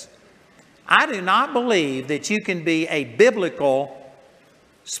success. I do not believe that you can be a biblical,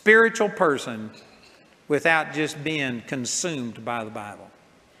 spiritual person without just being consumed by the Bible.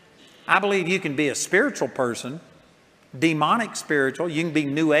 I believe you can be a spiritual person, demonic spiritual. You can be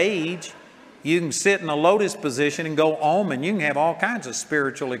New Age. You can sit in a lotus position and go om, and you can have all kinds of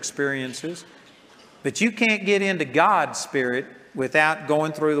spiritual experiences. But you can't get into God's Spirit without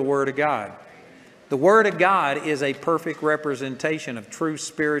going through the Word of God. The Word of God is a perfect representation of true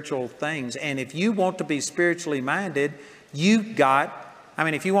spiritual things. And if you want to be spiritually minded,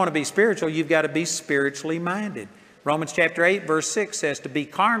 if you want to be spiritual, you've got to be spiritually minded. Romans chapter 8 verse 6 says to be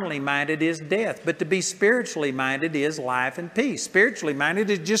carnally minded is death, but to be spiritually minded is life and peace. Spiritually minded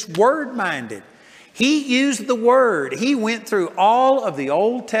is just word minded. He used the Word. He went through all of the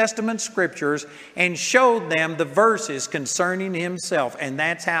Old Testament scriptures and showed them the verses concerning Himself. And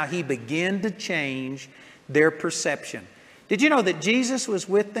that's how He began to change their perception. Did you know that Jesus was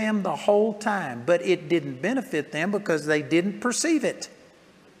with them the whole time, but it didn't benefit them because they didn't perceive it.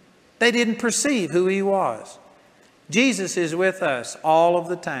 They didn't perceive who He was. Jesus is with us all of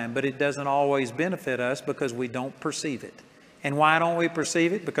the time, but it doesn't always benefit us because we don't perceive it. And why don't we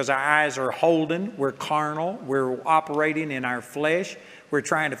perceive it? Because our eyes are holden, we're carnal, we're operating in our flesh, we're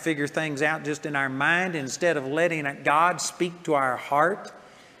trying to figure things out just in our mind instead of letting God speak to our heart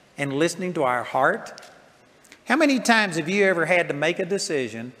and listening to our heart. How many times have you ever had to make a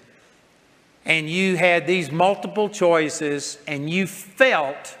decision and you had these multiple choices and you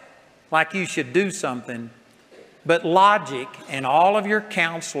felt like you should do something, but logic and all of your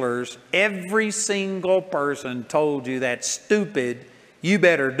counselors, every single person told you that's stupid, you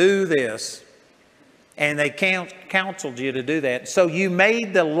better do this. And they counseled you to do that. So you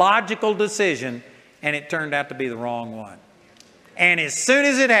made the logical decision and it turned out to be the wrong one. And as soon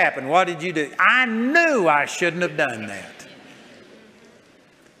as it happened, what did you do? I knew I shouldn't have done that.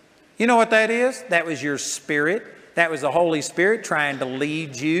 You know what that is? That was your spirit. That was the Holy Spirit trying to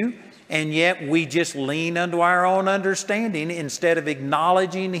lead you. And yet we just lean unto our own understanding instead of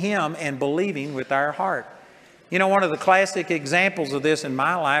acknowledging Him and believing with our heart. You know, one of the classic examples of this in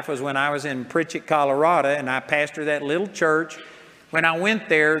my life was when I was in Pritchett, Colorado, and I pastored that little church. When I went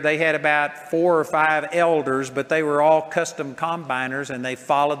there, they had about 4 or 5 elders, but they were all custom combiners and they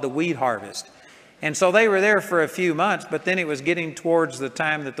followed the wheat harvest. And so they were there for a few months, but then it was getting towards the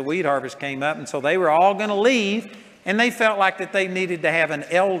time that the wheat harvest came up, and so they were all going to leave, and they felt like that they needed to have an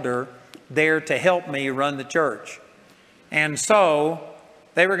elder there to help me run the church. And so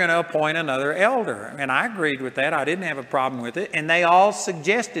they were going to appoint another elder. And I agreed with that. I didn't have a problem with it. And they all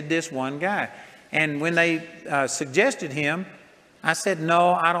suggested this one guy. And when they suggested him, I said,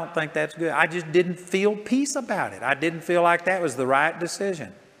 no, I don't think that's good. I just didn't feel peace about it. I didn't feel like that was the right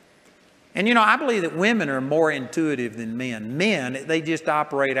decision. And you know, I believe that women are more intuitive than men. Men, they just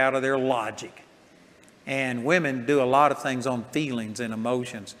operate out of their logic. And women do a lot of things on feelings and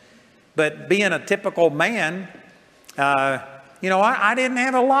emotions. But being a typical man, I didn't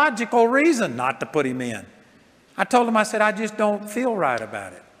have a logical reason not to put him in. I told him, I said, I just don't feel right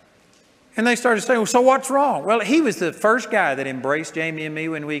about it. And they started saying, well, so what's wrong? Well, he was the first guy that embraced Jamie and me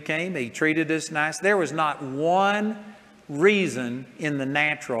when we came. He treated us nice. There was not one reason in the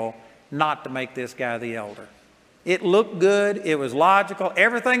natural not to make this guy the elder. It looked good. It was logical.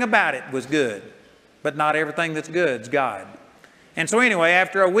 Everything about it was good. But not everything that's good is God. And so anyway,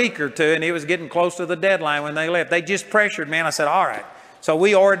 after a week or two, and it was getting close to the deadline when they left, they just pressured me, and I said, all right. So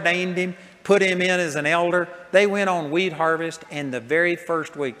we ordained him, put him in as an elder. They went on wheat harvest, and the very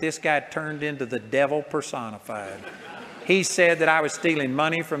first week, this guy turned into the devil personified. He said that I was stealing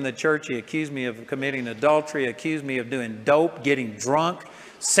money from the church. He accused me of committing adultery, accused me of doing dope, getting drunk,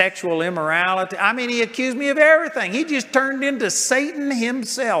 sexual immorality. I mean, he accused me of everything. He just turned into Satan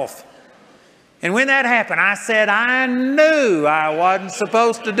himself. And when that happened, I said, I knew I wasn't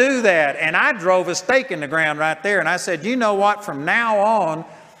supposed to do that. And I drove a stake in the ground right there. And I said, you know what? From now on,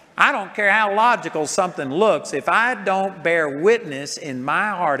 I don't care how logical something looks. If I don't bear witness in my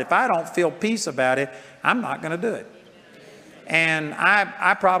heart, if I don't feel peace about it, I'm not going to do it. And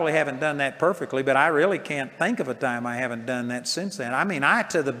I probably haven't done that perfectly, but I really can't think of a time I haven't done that since then. I mean,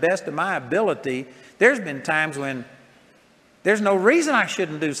 to the best of my ability, there's been times when there's no reason I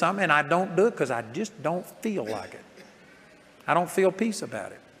shouldn't do something, and I don't do it because I just don't feel like it. I don't feel peace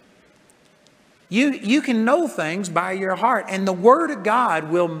about it. You can know things by your heart, and the Word of God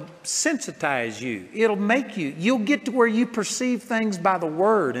will sensitize you. It'll make you'll get to where you perceive things by the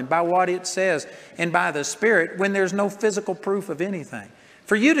Word and by what it says and by the Spirit when there's no physical proof of anything.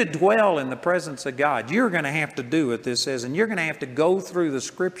 For you to dwell in the presence of God, you're going to have to do what this says, and you're going to have to go through the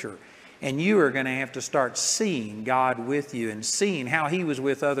Scripture. And you are going to have to start seeing God with you and seeing how He was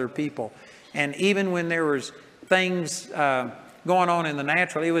with other people. And even when there was things going on in the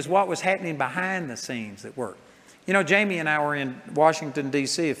natural, it was what was happening behind the scenes that worked. You know, Jamie and I were in Washington,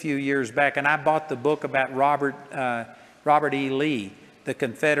 D.C. a few years back, and I bought the book about Robert E. Lee, the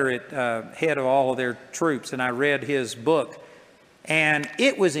Confederate head of all of their troops, and I read his book. And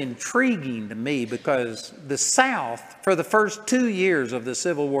it was intriguing to me because the South, for the first 2 years of the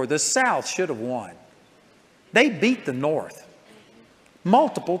Civil War, the South should have won. They beat the North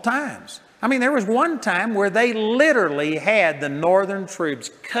multiple times. I mean, there was one time where they literally had the Northern troops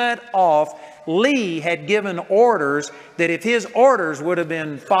cut off. Lee had given orders that if his orders would have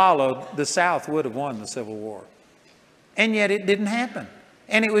been followed, the South would have won the Civil War. And yet it didn't happen.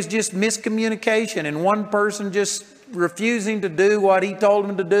 And it was just miscommunication and one person just refusing to do what he told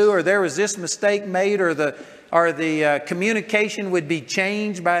them to do, or there was this mistake made, or the communication would be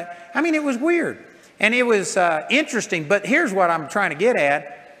changed by. I mean, it was weird, and it was interesting. But here's what I'm trying to get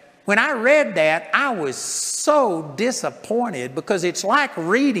at: when I read that, I was so disappointed because it's like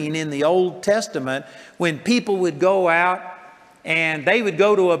reading in the Old Testament when people would go out and they would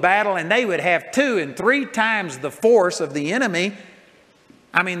go to a battle and they would have 2 and 3 times the force of the enemy.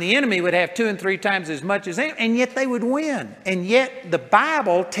 I mean, the enemy would have 2 and 3 times as much as them, and yet they would win. And yet the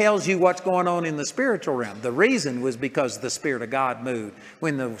Bible tells you what's going on in the spiritual realm. The reason was because the Spirit of God moved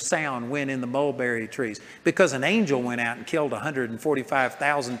when the sound went in the mulberry trees. Because an angel went out and killed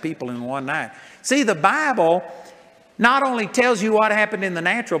 145,000 people in one night. See, the Bible not only tells you what happened in the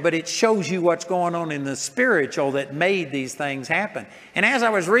natural, but it shows you what's going on in the spiritual that made these things happen. And as I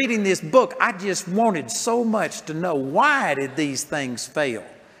was reading this book, I just wanted so much to know, why did these things fail?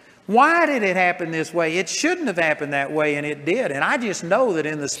 Why did it happen this way? It shouldn't have happened that way, and it did. And I just know that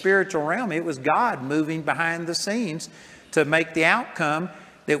in the spiritual realm, it was God moving behind the scenes to make the outcome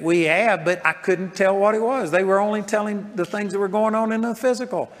that we have, but I couldn't tell what it was. They were only telling the things that were going on in the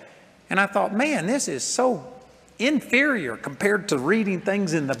physical. And I thought, man, this is so inferior compared to reading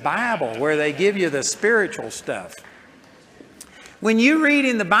things in the Bible where they give you the spiritual stuff. When you read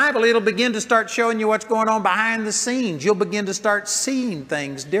in the Bible, it'll begin to start showing you what's going on behind the scenes. You'll begin to start seeing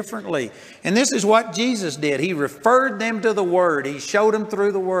things differently. And this is what Jesus did. He referred them to the Word. He showed them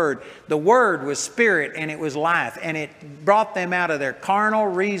through the Word. The Word was spirit and it was life. And it brought them out of their carnal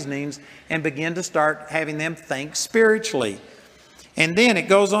reasonings and began to start having them think spiritually. And then it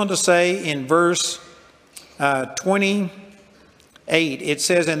goes on to say in verse 28, it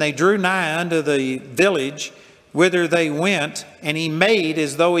says, and they drew nigh unto the village whither they went, and he made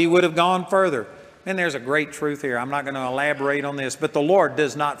as though he would have gone further. And there's a great truth here. I'm not going to elaborate on this, but the Lord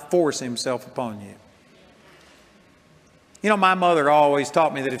does not force himself upon you. You know, my mother always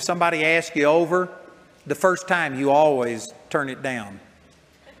taught me that if somebody asks you over, the first time you always turn it down.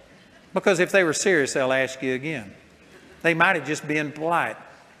 Because if they were serious, they'll ask you again. They might have just been polite.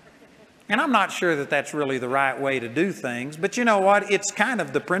 And I'm not sure that that's really the right way to do things. But you know what? It's kind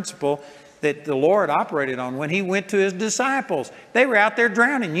of the principle that the Lord operated on when he went to his disciples. They were out there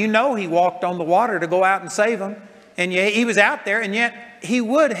drowning. You know, he walked on the water to go out and save them. And yet he was out there, and yet he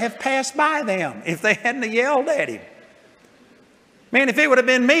would have passed by them if they hadn't yelled at him. Man, if it would have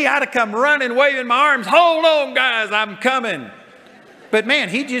been me, I'd have come running, waving my arms. Hold on, guys, I'm coming. But man,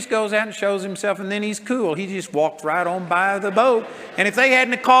 he just goes out and shows himself, and then he's cool. He just walked right on by the boat. And if they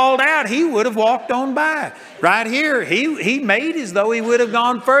hadn't called out, he would have walked on by. Right here, he made as though he would have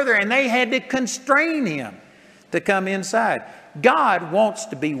gone further, and they had to constrain him to come inside. God wants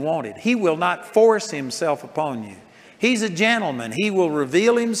to be wanted. He will not force himself upon you. He's a gentleman. He will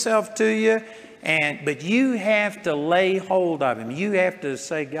reveal himself to you, but you have to lay hold of him. You have to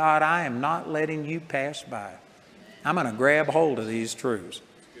say, God, I am not letting you pass by. I'm going to grab hold of these truths.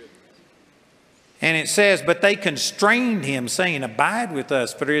 And it says, but they constrained him, saying, abide with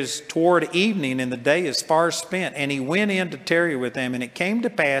us, for it is toward evening, and the day is far spent. And he went in to tarry with them. And it came to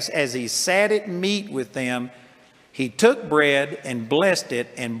pass, as he sat at meat with them, he took bread and blessed it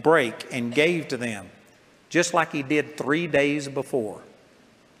and brake and gave to them, just like he did 3 days before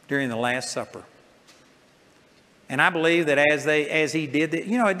during the Last Supper. And I believe that as he did that,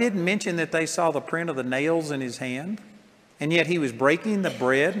 it didn't mention that they saw the print of the nails in his hand. And yet he was breaking the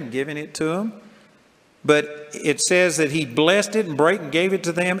bread and giving it to them. But it says that he blessed it and brake and gave it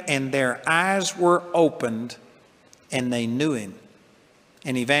to them, and their eyes were opened and they knew him.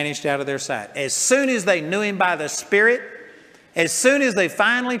 And he vanished out of their sight. As soon as they knew him by the Spirit, as soon as they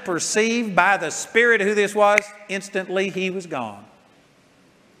finally perceived by the Spirit who this was, instantly he was gone.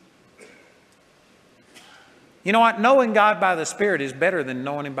 You know what? Knowing God by the Spirit is better than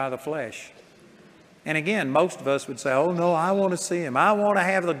knowing him by the flesh. And again, most of us would say, oh no, I want to see him. I want to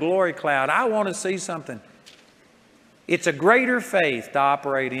have the glory cloud. I want to see something. It's a greater faith to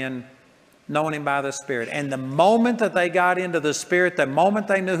operate in knowing him by the Spirit. And the moment that they got into the Spirit, the moment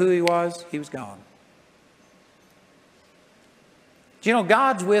they knew who he was gone.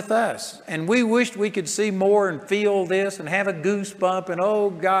 God's with us, and we wished we could see more and feel this and have a goosebump. And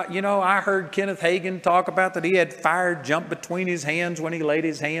oh God, I heard Kenneth Hagin talk about that he had fire jump between his hands when he laid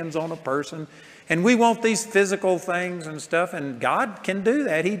his hands on a person. And we want these physical things and stuff, and God can do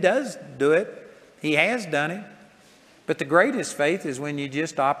that. He does do it. He has done it. But the greatest faith is when you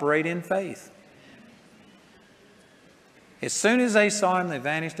just operate in faith. As soon as they saw him, they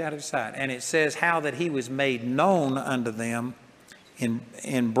vanished out of sight. And it says how that he was made known unto them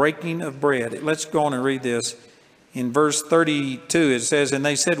in breaking of bread. Let's go on and read this. In verse 32, it says, and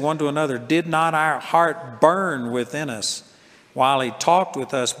they said one to another, did not our heart burn within us while he talked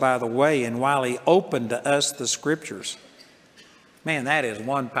with us by the way, and while he opened to us the Scriptures? Man, that is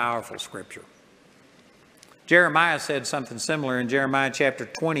one powerful scripture. Jeremiah said something similar in Jeremiah chapter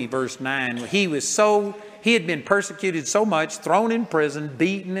 20, verse 9. He had been persecuted so much, thrown in prison,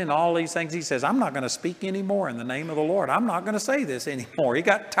 beaten, and all these things. He says, I'm not going to speak anymore in the name of the Lord. I'm not going to say this anymore. He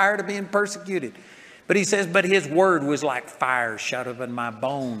got tired of being persecuted. But he says, but his word was like fire shut up in my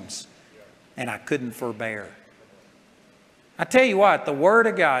bones, and I couldn't forbear. I tell you what, the Word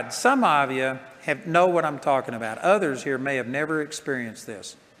of God, some of you know what I'm talking about. Others here may have never experienced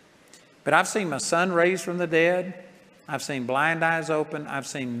this. But I've seen my son raised from the dead. I've seen blind eyes open. I've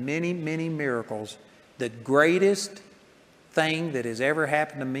seen many, many miracles. The greatest thing that has ever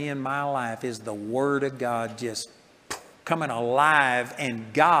happened to me in my life is the Word of God just coming alive,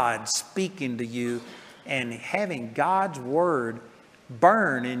 and God speaking to you and having God's Word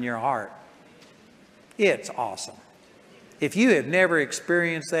burn in your heart. It's awesome. If you have never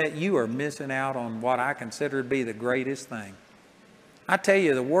experienced that, you are missing out on what I consider to be the greatest thing. I tell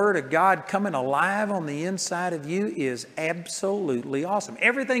you, the Word of God coming alive on the inside of you is absolutely awesome.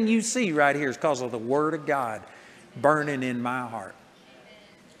 Everything you see right here is because of the Word of God burning in my heart.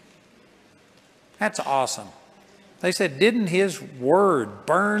 That's awesome. They said, didn't His Word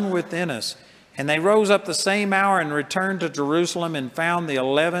burn within us? And they rose up the same hour and returned to Jerusalem, and found the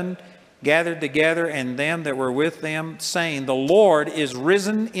 11 gathered together, and them that were with them, saying, the Lord is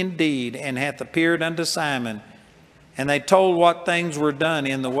risen indeed, and hath appeared unto Simon. And they told what things were done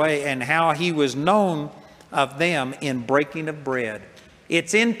in the way, and how He was known of them in breaking of bread.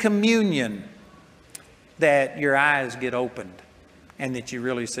 It's in communion that your eyes get opened and that you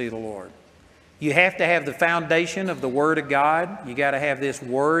really see the Lord. You have to have the foundation of the Word of God. You got to have this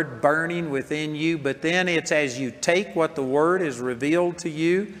Word burning within you. But then it's as you take what the Word has revealed to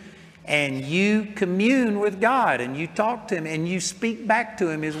you, and you commune with God, and you talk to Him, and you speak back to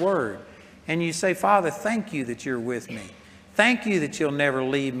Him His Word. And you say, Father, thank you that you're with me. Thank you that you'll never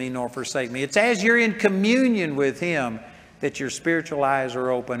leave me nor forsake me. It's as you're in communion with Him that your spiritual eyes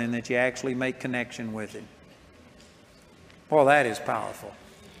are open, and that you actually make connection with Him. Well, that is powerful.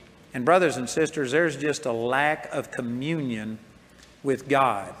 And brothers and sisters, there's just a lack of communion with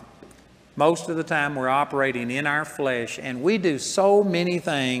God. Most of the time we're operating in our flesh, and we do so many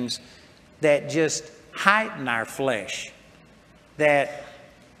things that just heighten our flesh. that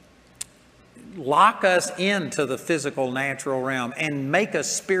lock us into the physical, natural realm and make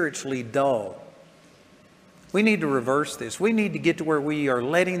us spiritually dull. We need to reverse this. We need to get to where we are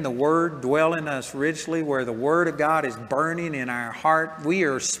letting the Word dwell in us richly, where the Word of God is burning in our heart. We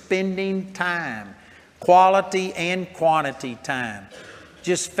are spending time, quality and quantity time,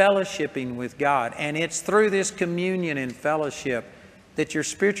 just fellowshipping with God. And it's through this communion and fellowship that your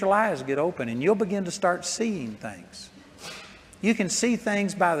spiritual eyes get open and you'll begin to start seeing things. You can see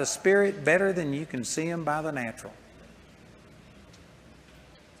things by the Spirit better than you can see them by the natural.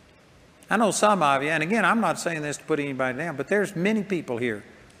 I know some of you, and again, I'm not saying this to put anybody down, but there's many people here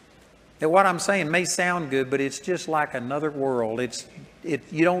that what I'm saying may sound good, but it's just like another world.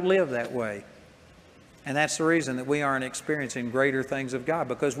 You don't live that way. And that's the reason that we aren't experiencing greater things of God,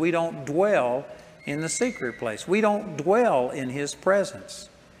 because we don't dwell in the secret place. We don't dwell in His presence.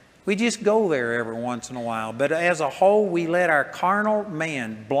 We just go there every once in a while. But as a whole, we let our carnal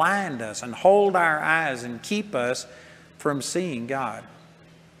man blind us and hold our eyes and keep us from seeing God.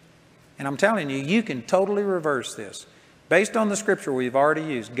 And I'm telling you, you can totally reverse this. Based on the scripture we've already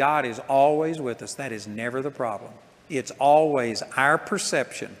used, God is always with us. That is never the problem. It's always our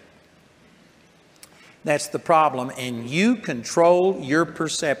perception that's the problem, and you control your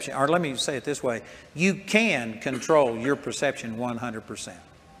perception. Or let me say it this way. You can control your perception 100%.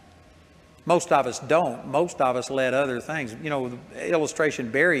 Most of us don't. Most of us let other things. You know, the illustration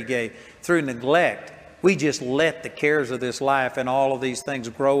Barry gave, through neglect, we just let the cares of this life and all of these things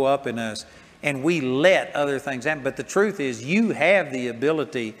grow up in us, and we let other things happen. But the truth is, you have the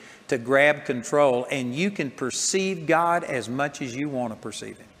ability to grab control, and you can perceive God as much as you want to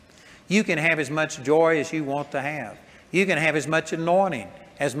perceive Him. You can have as much joy as you want to have. You can have as much anointing,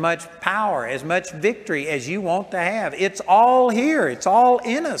 as much power, as much victory as you want to have. It's all here. It's all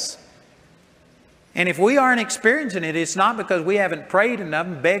in us. And if we aren't experiencing it, it's not because we haven't prayed enough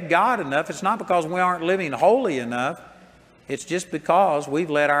and begged God enough. It's not because we aren't living holy enough. It's just because we've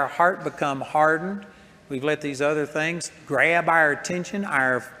let our heart become hardened. We've let these other things grab our attention.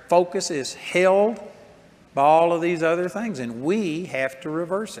 Our focus is held by all of these other things, and we have to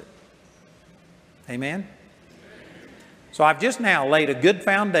reverse it. Amen? So I've just now laid a good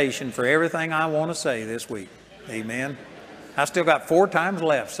foundation for everything I want to say this week. Amen? I still got 4 times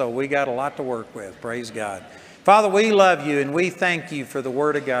left, so we got a lot to work with. Praise God. Father, we love you and we thank you for the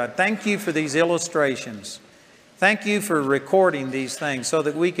Word of God. Thank you for these illustrations. Thank you for recording these things so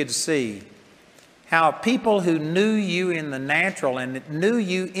that we could see how people who knew you in the natural and knew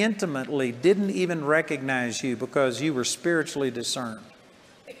you intimately didn't even recognize you because you were spiritually discerned.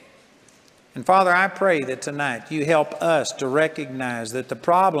 And Father, I pray that tonight you help us to recognize that the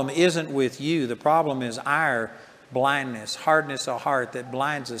problem isn't with you. The problem is our blindness, hardness of heart that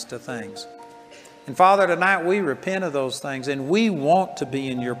blinds us to things. And Father, tonight we repent of those things and we want to be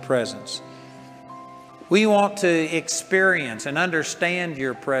in your presence. We want to experience and understand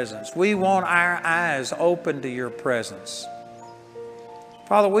your presence. We want our eyes open to your presence.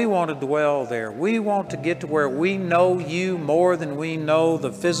 Father, we want to dwell there. We want to get to where we know you more than we know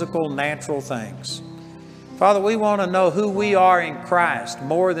the physical, natural things. Father, we want to know who we are in Christ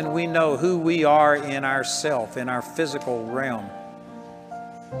more than we know who we are in ourself, in our physical realm.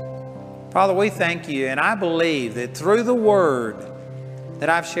 Father, we thank you, and I believe that through the Word that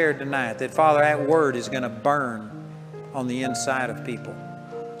I've shared tonight, that Father, that Word is going to burn on the inside of people.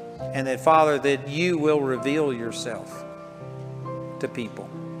 And that Father, that you will reveal yourself to people.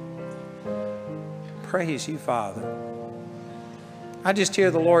 Praise you, Father. I just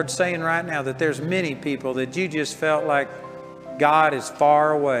hear the Lord saying right now that there's many people that you just felt like God is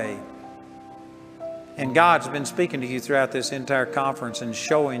far away. And God's been speaking to you throughout this entire conference and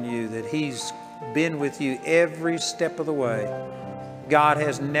showing you that He's been with you every step of the way. God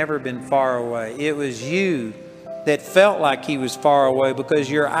has never been far away. It was you that felt like He was far away because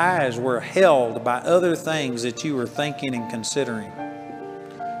your eyes were held by other things that you were thinking and considering.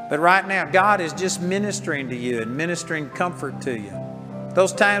 But right now, God is just ministering to you and ministering comfort to you.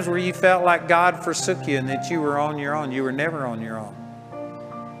 Those times where you felt like God forsook you and that you were on your own, you were never on your own.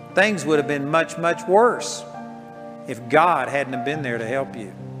 Things would have been much, much worse if God hadn't have been there to help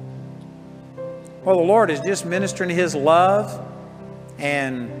you. Well, the Lord is just ministering His love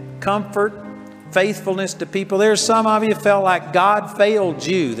and comfort, faithfulness to people. There's some of you felt like God failed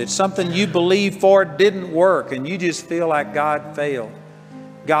you, that something you believed for didn't work, and you just feel like God failed.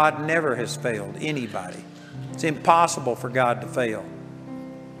 God never has failed anybody. It's impossible for God to fail.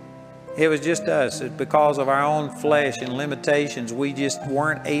 It was just us. Because of our own flesh and limitations, we just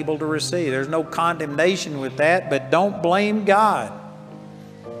weren't able to receive. There's no condemnation with that, but don't blame God.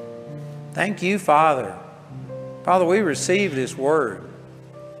 Thank you, Father, Father, we receive this word.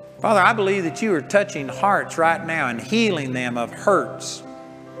 Father, I believe that you are touching hearts right now and healing them of hurts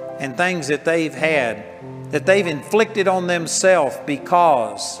and things that they've had, that they've inflicted on themselves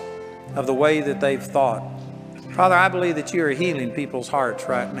because of the way that they've thought. Father, I believe that you are healing people's hearts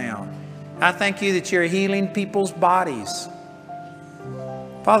right now. I thank you that you're healing people's bodies.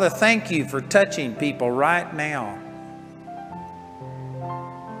 Father, thank you for touching people right now.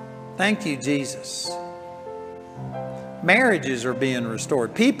 Thank you, Jesus. Marriages are being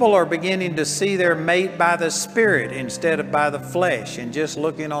restored. People are beginning to see their mate by the Spirit instead of by the flesh and just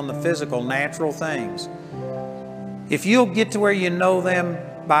looking on the physical, natural things. If you'll get to where you know them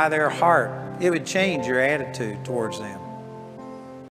by their heart, it would change your attitude towards them.